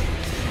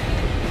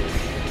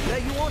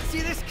 Bet you won't see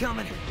this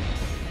coming.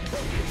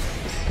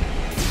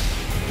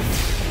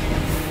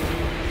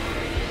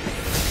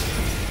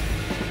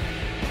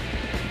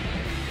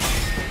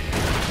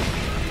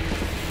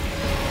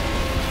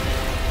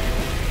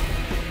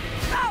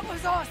 That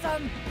was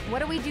awesome! What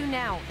do we do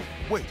now?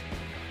 Wait,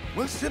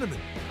 where's Cinnamon?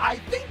 I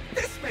think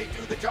this may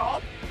do the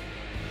job.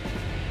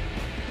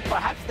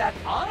 Perhaps that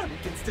arm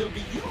can still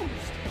be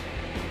used.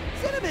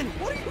 Cinnamon,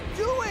 what are you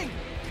doing?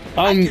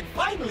 I can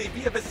finally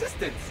be of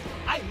assistance.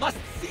 I must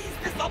seize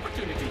this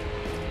opportunity.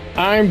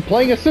 I'm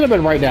playing a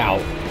Cinnamon right now.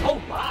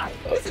 Oh my,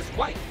 this is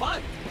quite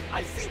fun.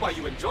 I see why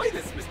you enjoy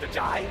this, Mr.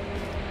 Jai.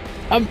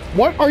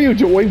 What are you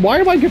doing? Why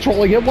am I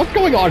controlling it? What's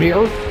going on here?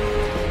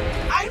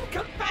 I'm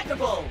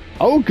compatible.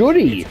 Oh,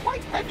 goody. It's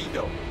quite heavy,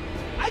 though.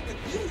 I could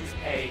use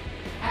a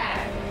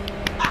hand.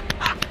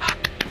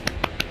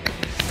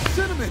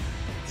 Cinnamon!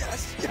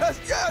 Yes, yes,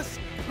 yes!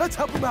 Let's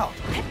help him out.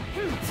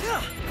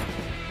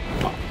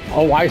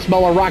 Oh, I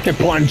smell a rocket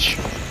punch.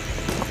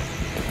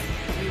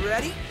 You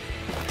ready?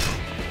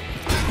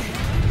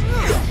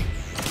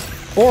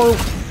 Or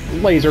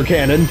laser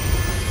cannon.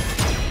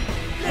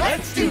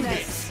 Let's do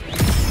this.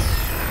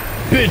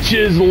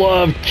 Bitches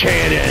love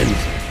cannons.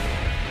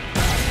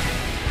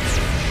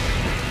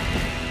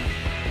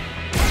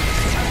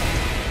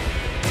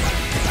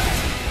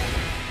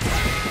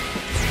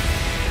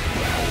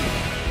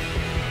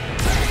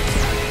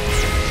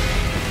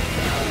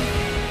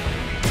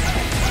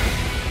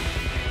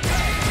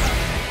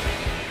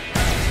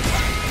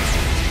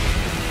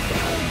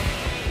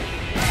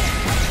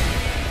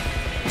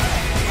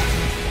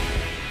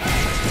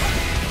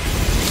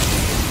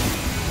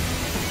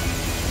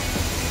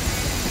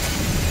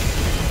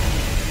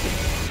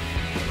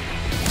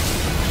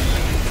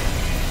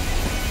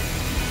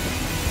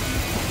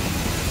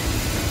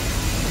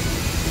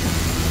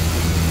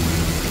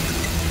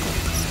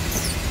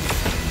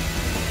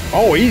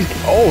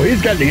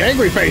 He's got the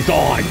angry face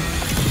on.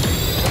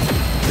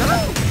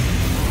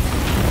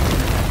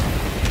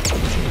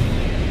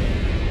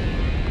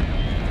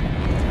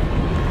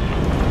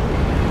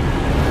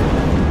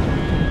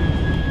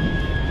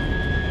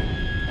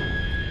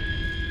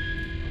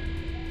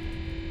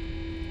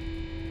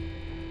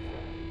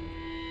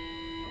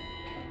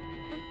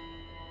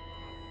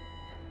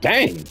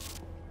 Dang,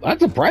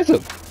 that's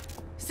impressive.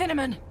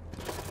 Cinnamon.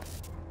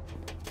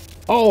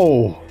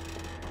 Oh.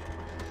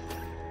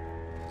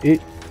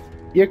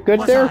 You good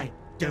was there? I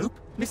dope,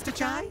 Mr.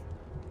 Jai?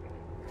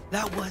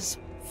 That was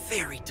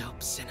very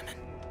dope, Cinnamon.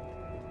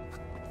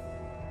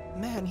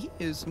 Man, he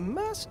is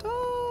messed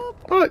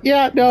up.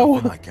 Yeah, no.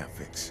 Nothing I can't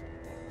fix.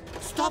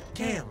 Stop,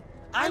 Kale.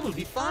 I will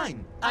be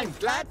fine. I'm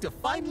glad to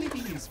finally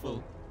be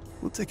useful.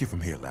 We'll take it from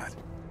here, lad.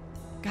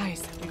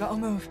 Guys, we gotta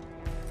move.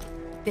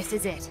 This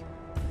is it.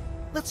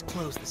 Let's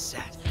close the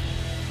set.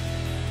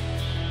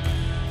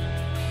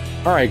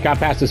 Alright, got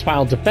past his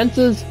final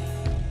defenses,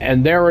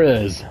 and there it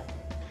is.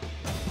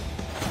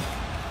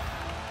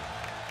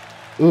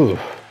 Ooh.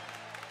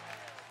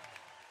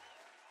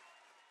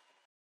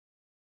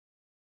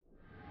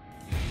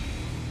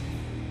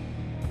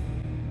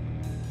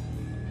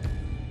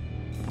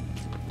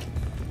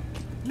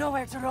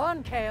 Nowhere to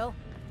run, Kale.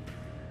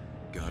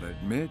 Gotta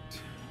admit,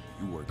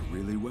 you work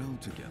really well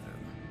together.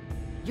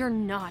 You're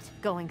not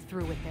going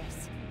through with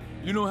this.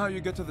 You know how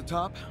you get to the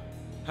top?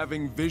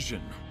 Having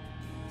vision.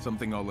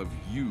 Something all of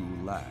you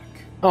lack.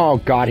 Oh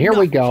god, here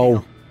we go.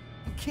 Kale.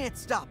 You can't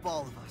stop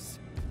all of us.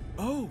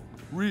 Oh,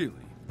 really?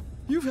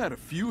 You've had a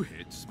few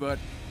hits, but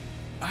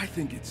I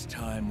think it's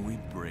time we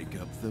break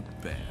up the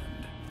band.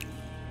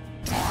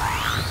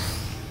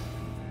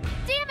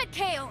 Damn it,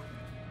 Kale!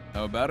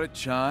 How about it,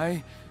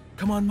 Chai?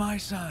 Come on my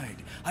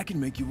side. I can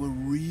make you a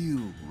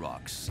real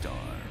rock star.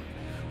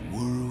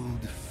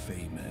 World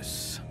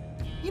famous.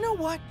 You know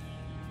what?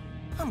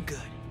 I'm good.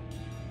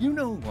 You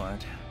know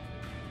what?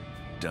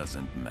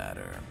 Doesn't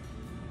matter.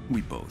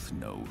 We both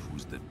know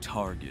who's the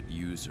target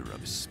user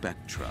of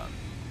Spectra.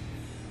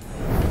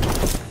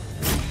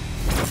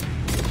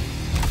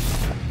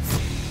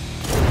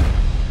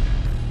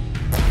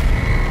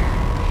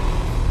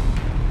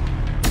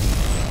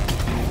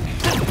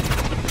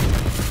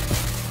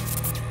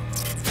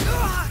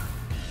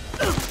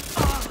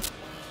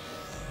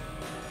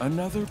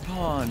 Another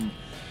pawn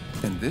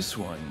And this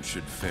one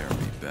should fare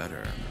me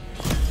better.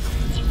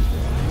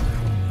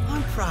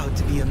 I'm proud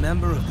to be a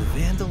member of the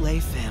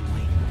Vandelay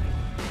family.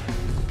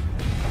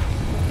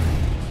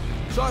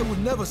 So I would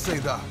never say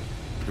that.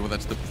 Well,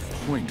 that's the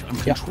point. I'm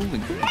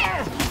controlling.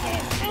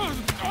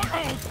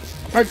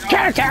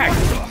 Cat attack!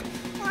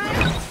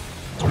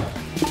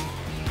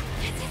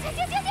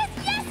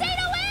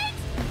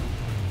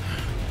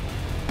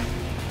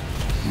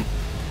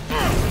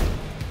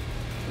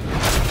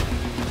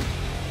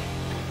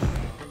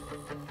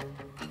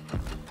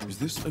 Is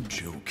this a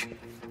joke?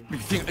 You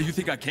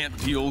think I can't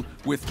deal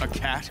with a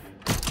cat?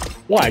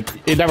 What?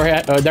 You never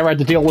had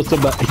to deal with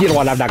some. You know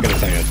what? I'm not gonna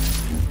say it.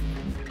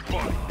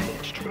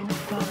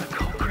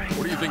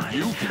 What do you think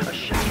you can?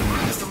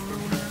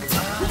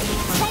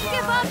 Don't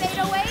give up,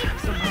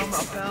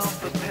 808!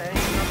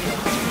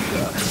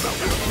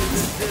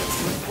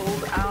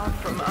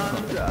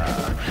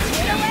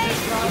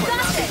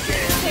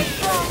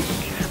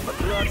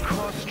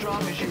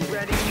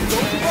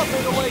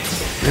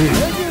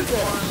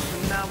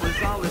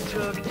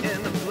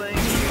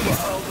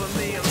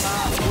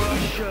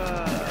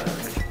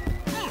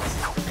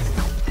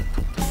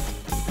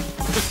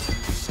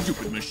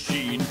 Stupid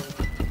machine.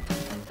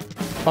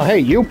 Oh, hey,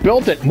 you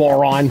built it,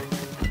 moron.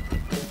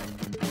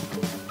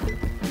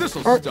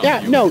 This'll Or, stop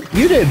yeah, you. no,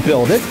 you didn't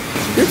build it.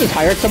 You just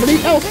hired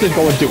somebody else to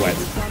go and do it.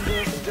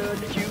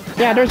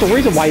 Yeah, there's a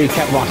reason why you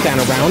kept Roxanne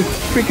around.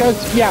 Because,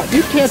 yeah,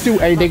 you can't do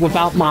anything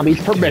without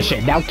Mommy's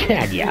permission, now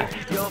can ya?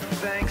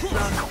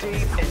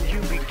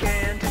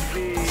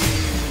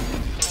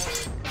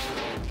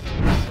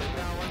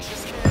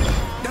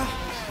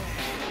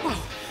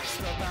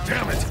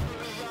 Damn it!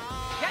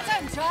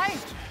 Get in, Ty!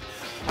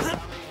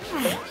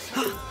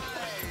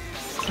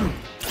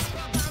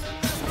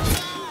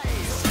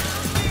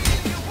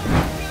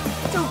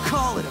 Don't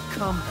call it a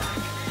comeback.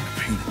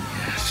 Pain in the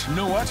ass. You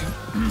know what?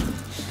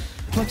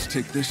 Let's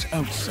take this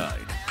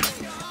outside.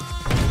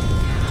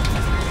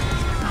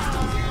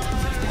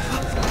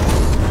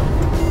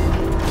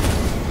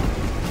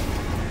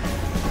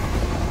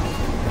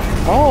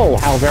 Oh,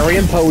 how very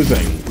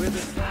imposing.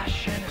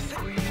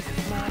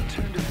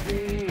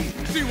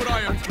 See what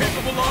I am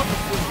capable of?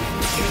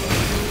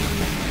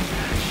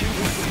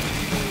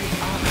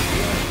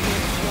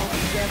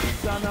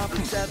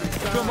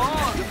 Come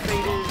on!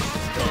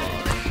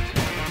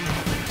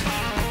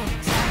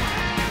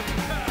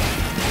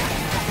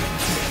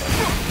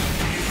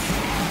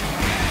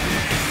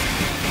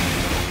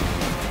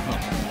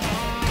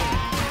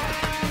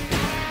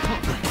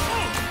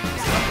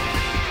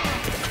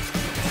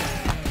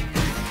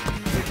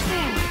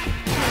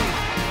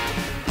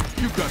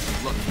 You got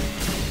lucky.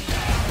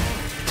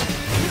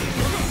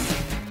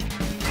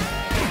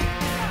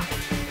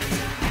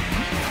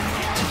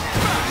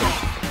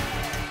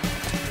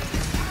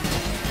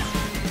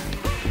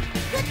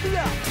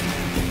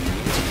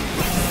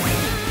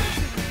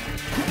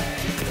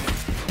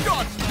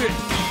 Got this!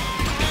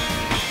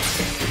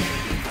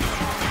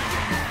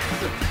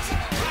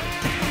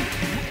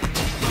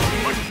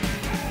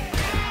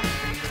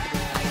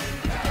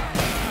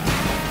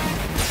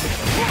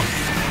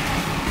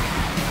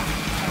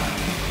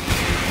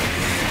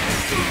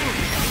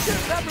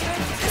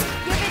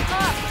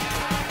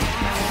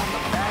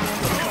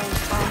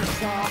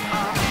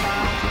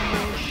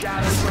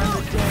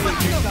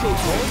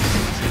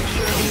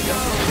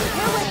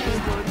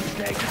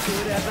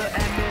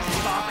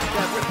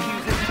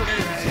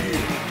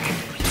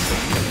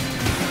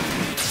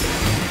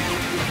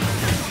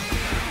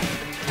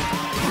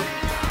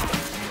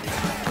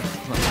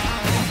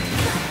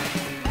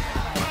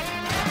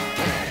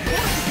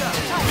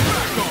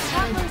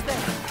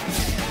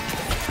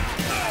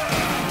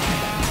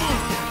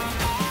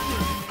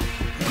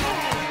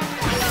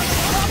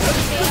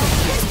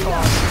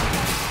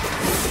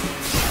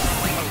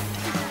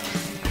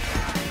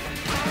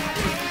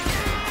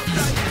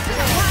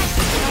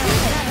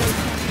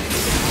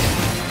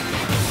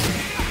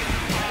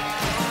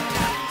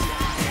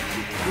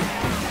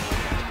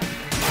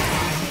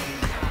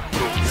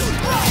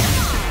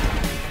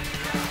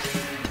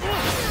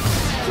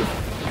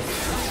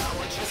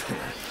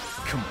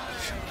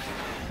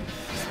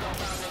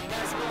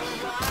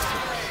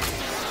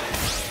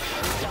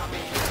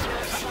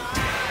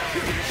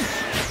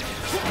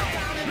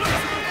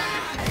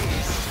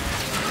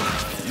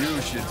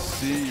 should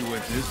see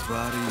what this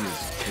body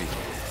is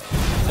capable.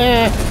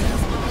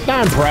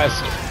 Not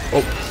impressed.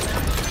 Oh.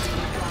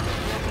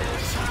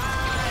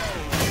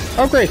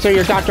 Oh great, so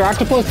you're Dr.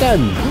 Octopus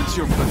then. What's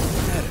your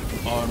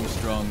pathetic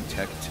Armstrong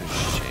tech to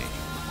shame?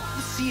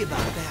 We'll see about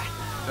that.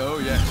 Oh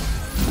yes,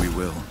 we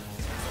will.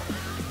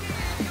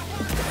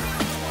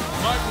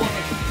 Might want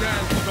to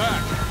stand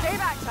back. Stay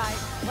back, Ty.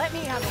 Let me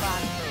handle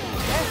that.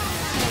 Yes.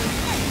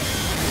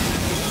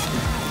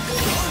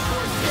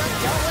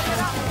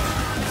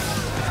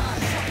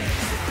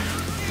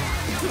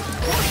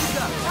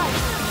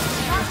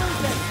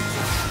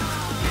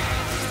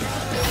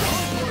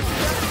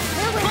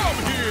 Come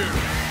here!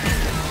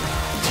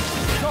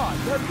 God,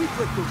 that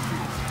reflect those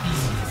shoes.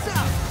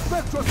 Stop!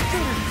 Let's just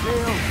finish,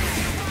 Kale!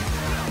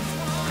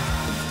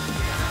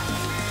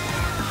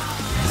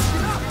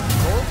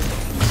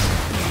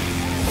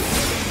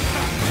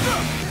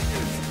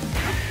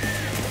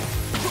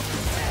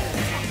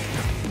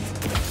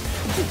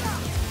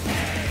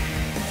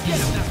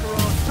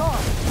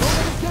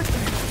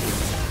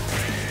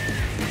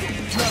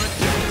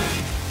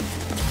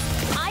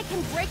 I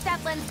can break that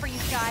lens for you,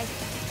 Shy.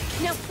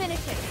 Now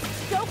finish it.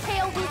 Go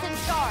Kale, who's in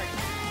charge.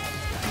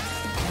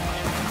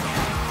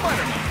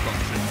 Minor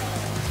malfunction.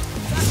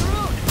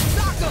 Macaroon!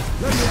 Knock him!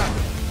 Let me have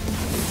it.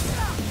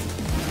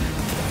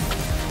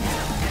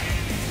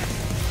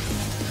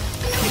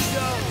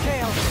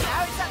 Kale,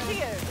 now it's up to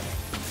you.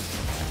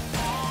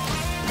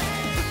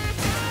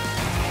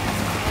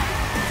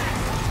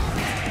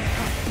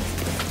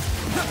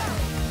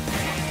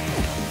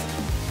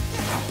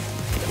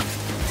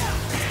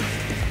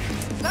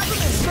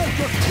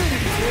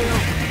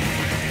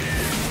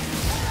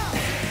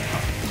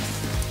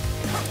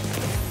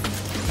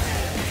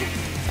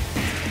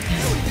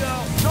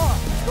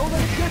 Don't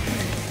let it get to me.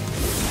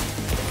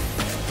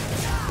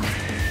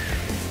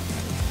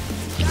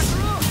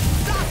 Macaroon!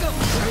 Knock him!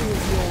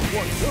 Here's the old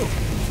one, too.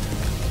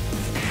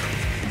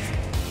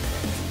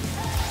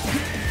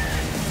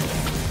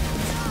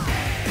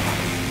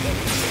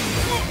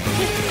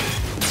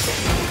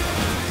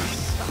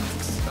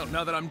 Well,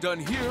 now that I'm done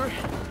here,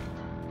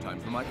 time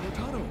for my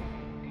cortado.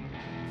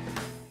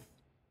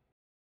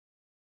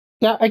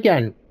 Yeah,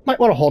 again, might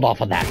want to hold off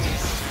on that.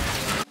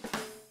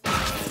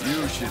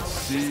 You should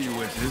see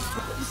what this...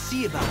 We'll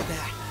see about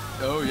that.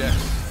 Oh, yes.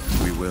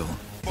 We will.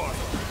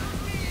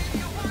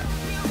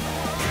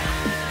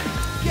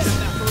 Get him,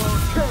 Macaroon!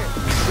 Kale,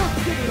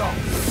 just get it off.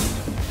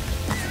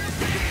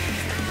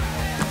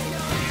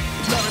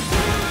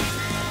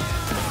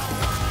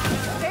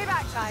 Stay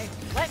back, Ty.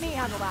 Let me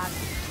handle that.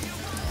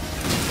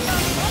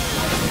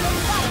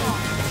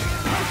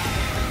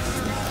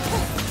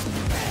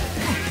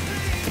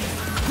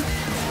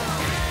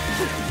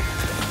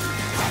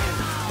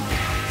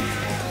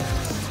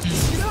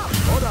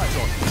 Hold on,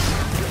 John.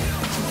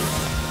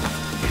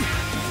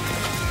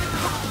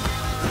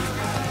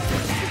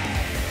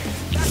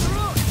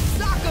 Macaroon!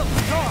 Knock him!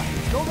 John,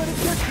 don't let it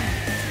get to me.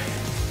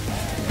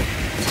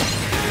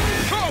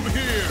 Come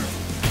here!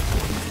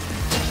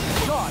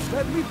 John,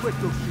 let me break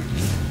those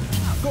shields.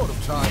 Got him,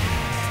 Ty.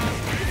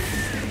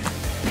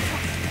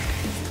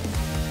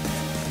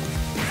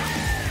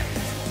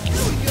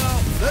 Here we go!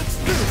 Let's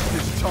finish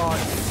this, Ty.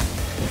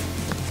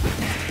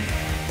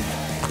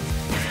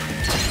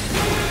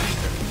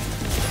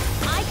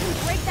 I can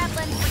break that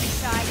lens for you,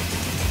 Shy.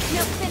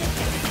 Now finish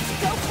it.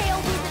 Go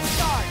Kale, who's in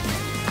charge.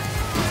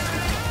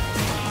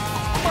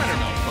 Minor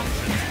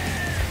malfunction.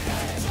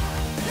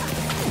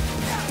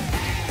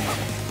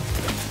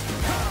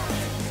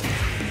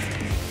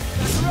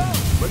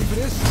 Ready for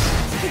this?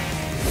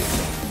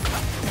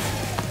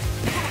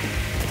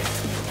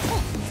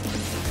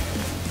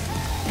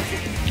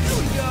 Here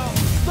we go!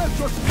 Let's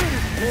just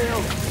finish,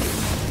 Kale.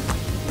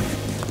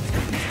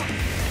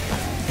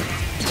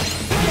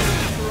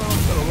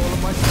 Gotta roll on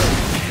myself.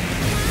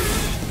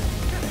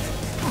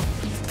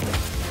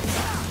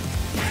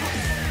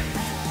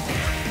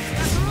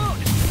 Macaroon!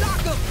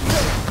 Knock him!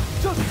 Hey,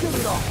 just get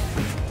it off.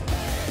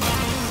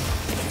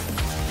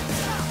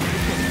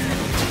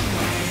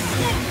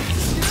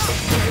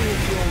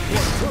 Here's the old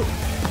one, too.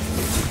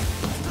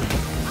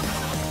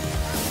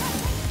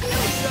 Here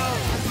we go!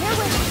 Here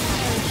with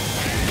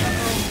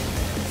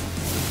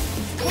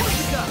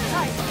Corsica!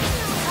 Ty,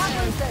 how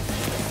lose this?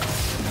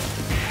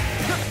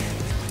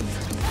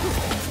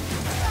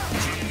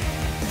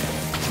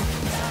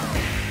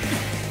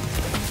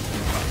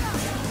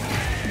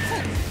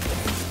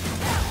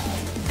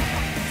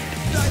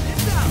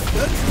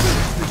 Let's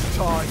finish this,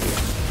 Ty.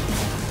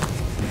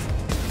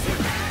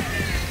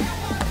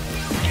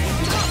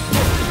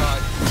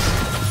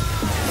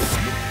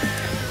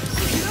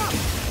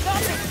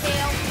 Stop it,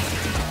 Kale.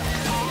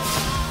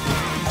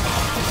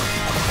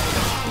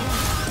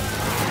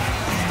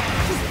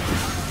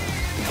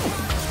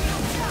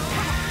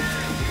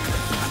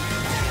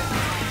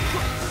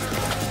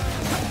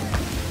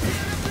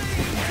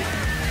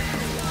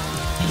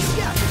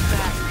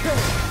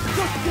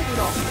 Just get it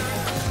off.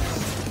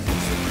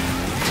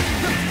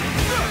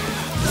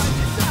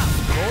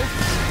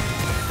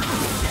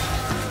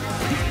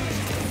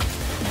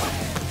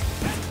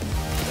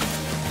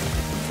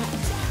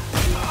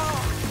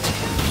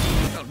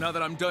 Well, now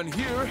that I'm done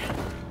here,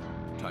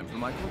 time for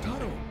my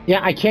cortado.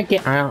 Yeah, I can't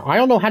get... I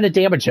don't know how to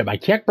damage him. I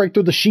can't break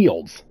through the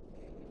shields.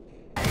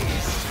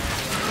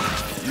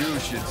 You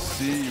should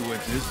see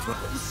what this... We'll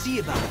see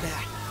about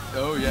that.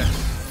 Oh, yes.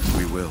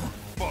 We will.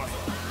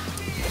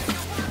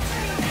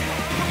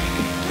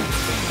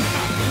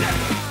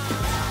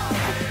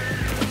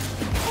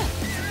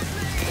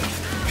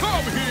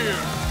 Come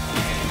here!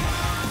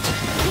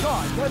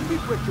 Ty, let me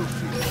break your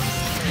shield.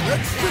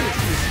 Let's finish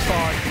this,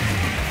 Ty.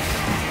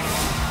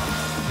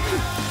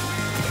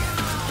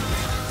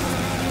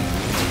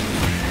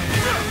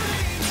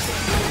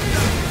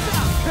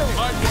 I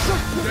want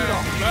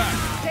them back.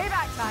 Stay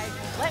back, Ty.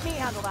 Let me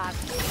handle that.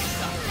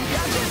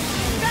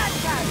 Bad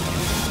catch!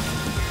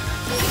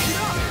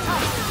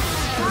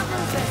 Can't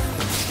lose this.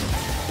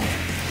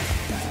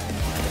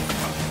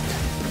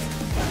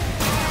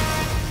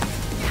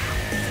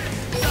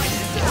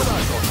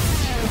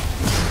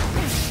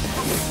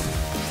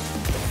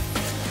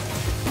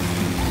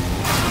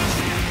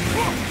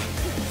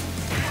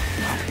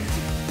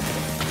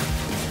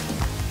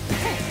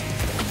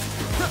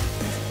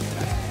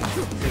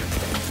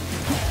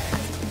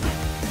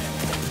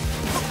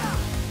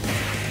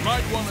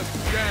 to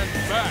stand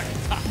back.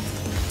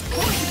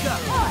 What you got?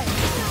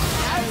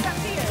 Now it's up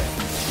here.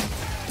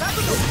 That's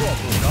no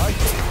problem, guy.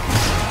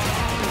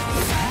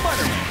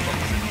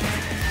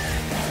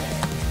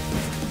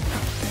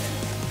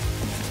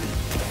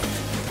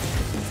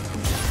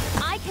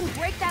 I can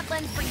break that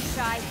lens for you,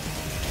 Shy.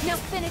 Now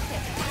finish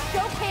it.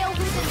 Show Kale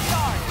who's in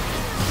charge.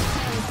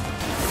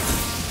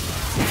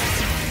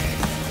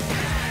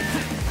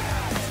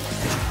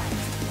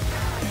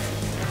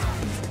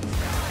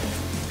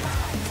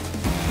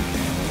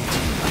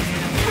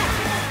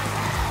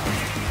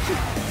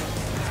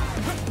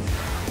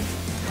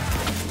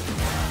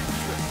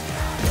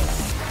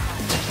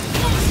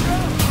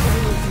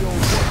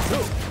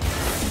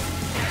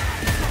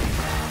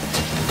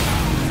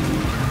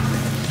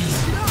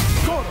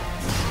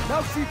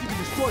 Now see if you can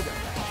destroy that.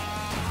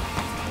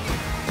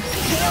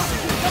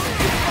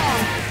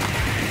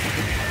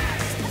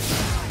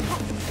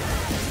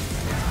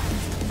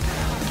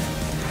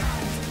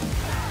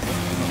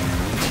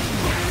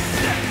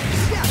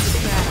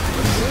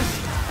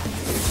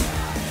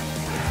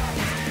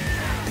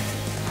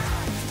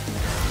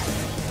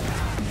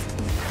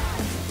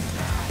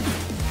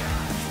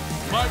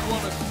 Might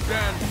want to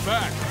stand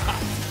back.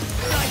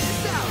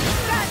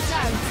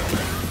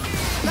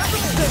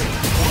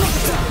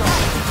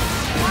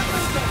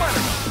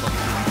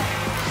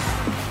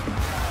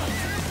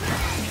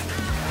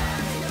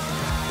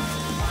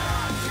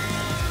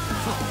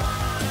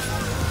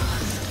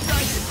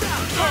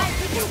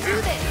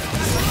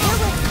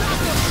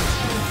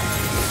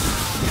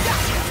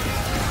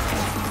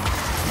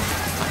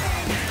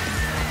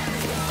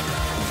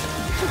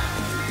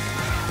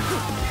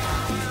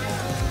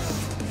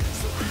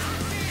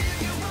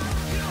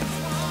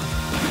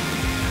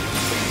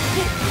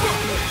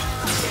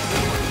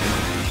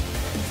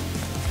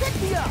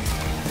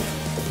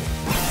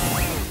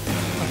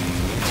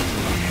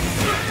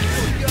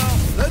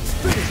 Let's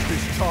finish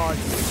this charge.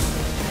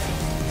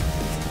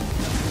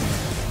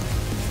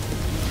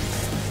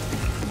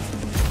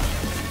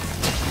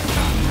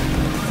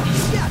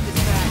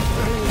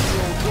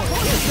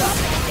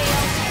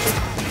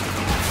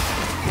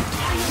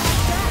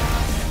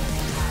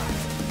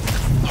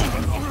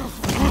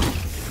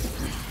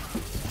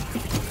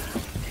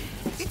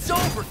 It's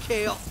over,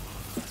 Kale.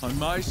 On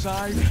my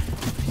side,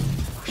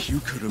 you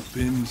could have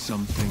been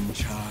something,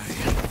 Chai.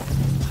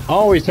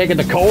 Oh, he's taking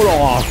the coat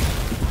off.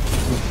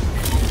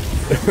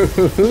 Too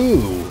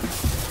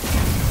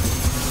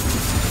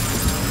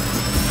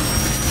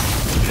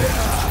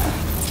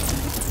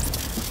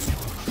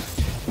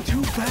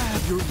bad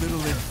your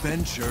little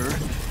adventure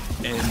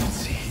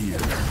ends here.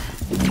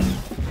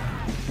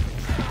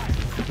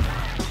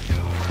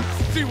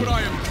 See what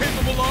I am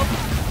capable of?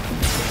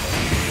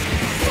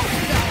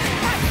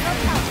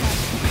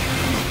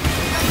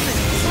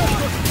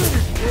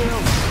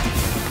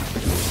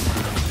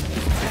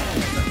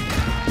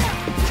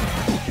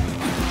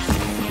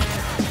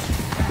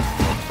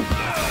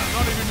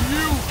 Not even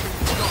you can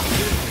stop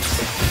this.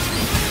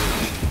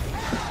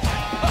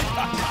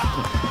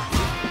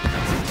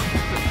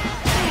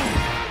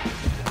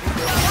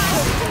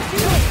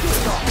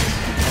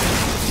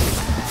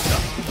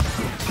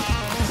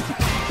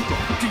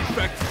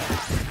 Defect.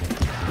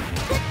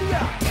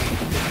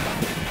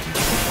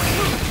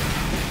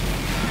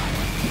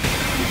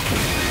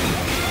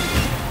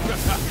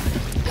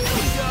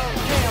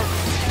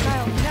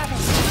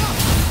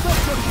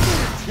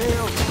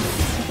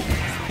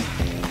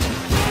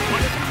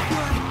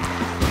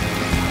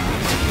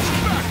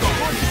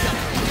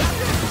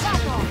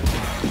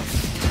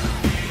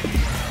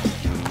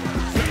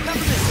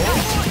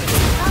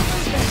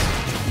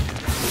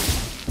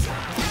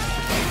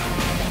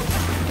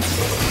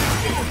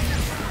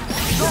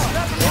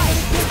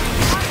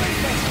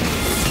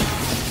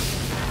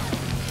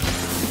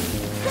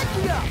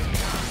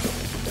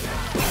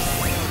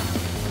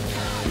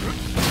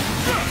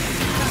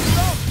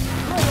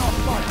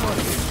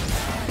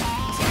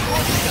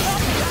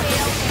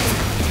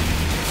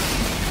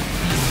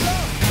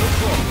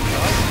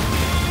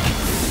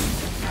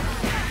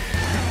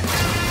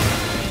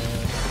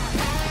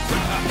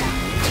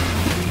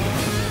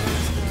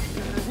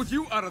 With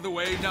you out of the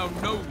way, now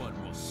no one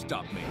will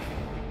stop me.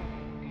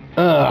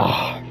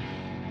 Ugh.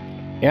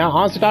 Yeah,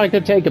 honestly, thought I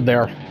could take him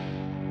there.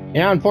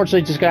 Yeah,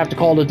 unfortunately, just gonna have to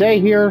call it a day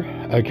here.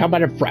 Come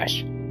at it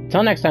fresh.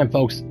 Till next time,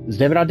 folks, this is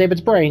David on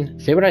David's Brain.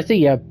 Say what I see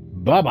ya.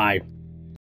 Bye-bye.